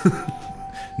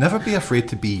 Never be afraid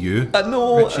to be you. I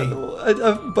know, Richie.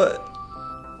 but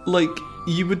like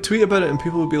you would tweet about it, and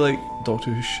people would be like,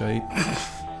 Doctor Who's shite.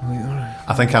 I'm like, all right.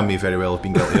 I think I may very well have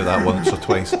been guilty of that once or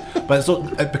twice. But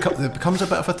it becomes a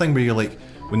bit of a thing where you're like,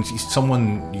 when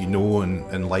someone you know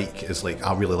and like is like,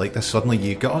 I really like this, suddenly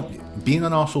you got being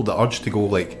an arsehole, the urge to go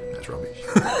like, that's rubbish.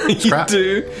 It's crap.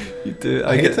 You do.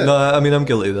 I hate it. No, I mean I'm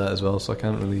guilty of that as well, so I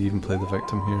can't really even play the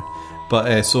victim here.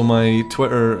 But so my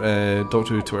Twitter,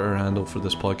 Doctor Who Twitter handle for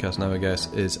this podcast now, I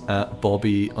guess, is at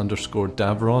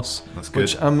Bobby_Davros. That's good.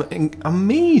 Which I'm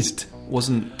amazed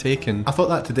wasn't taken. I thought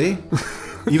that today.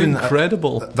 Even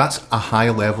incredible. That's a high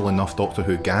level enough Doctor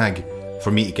Who gag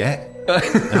for me to get.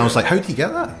 And I was like, how do you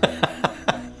get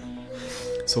that?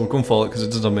 So go and follow it because it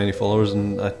doesn't have many followers,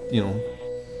 and I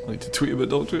like to tweet about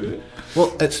Doctor Who.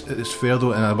 Well, it's fair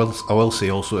though, and I will say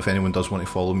also, if anyone does want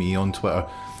to follow me on Twitter,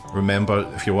 remember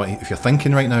if you're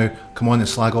thinking right now, come on and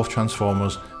slag off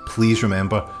Transformers. Please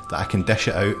remember that I can dish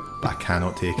it out, but I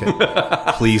cannot take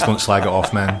it. Please don't slag it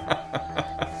off, man.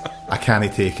 I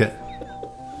can't take it.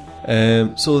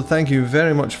 So thank you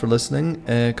very much for listening.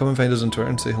 Come and find us on Twitter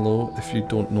and say hello if you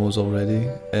don't know us already.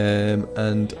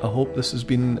 And I hope this has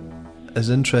been as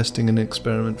interesting an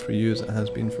experiment for you as it has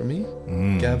been for me,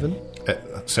 Gavin.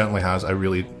 It certainly has. I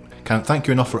really can't thank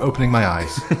you enough for opening my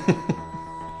eyes.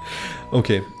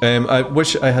 Okay. I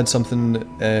wish I had something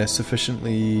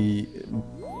sufficiently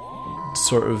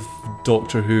sort of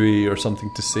Doctor Who-y or something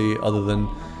to say other than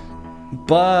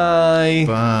bye.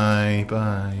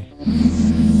 Bye.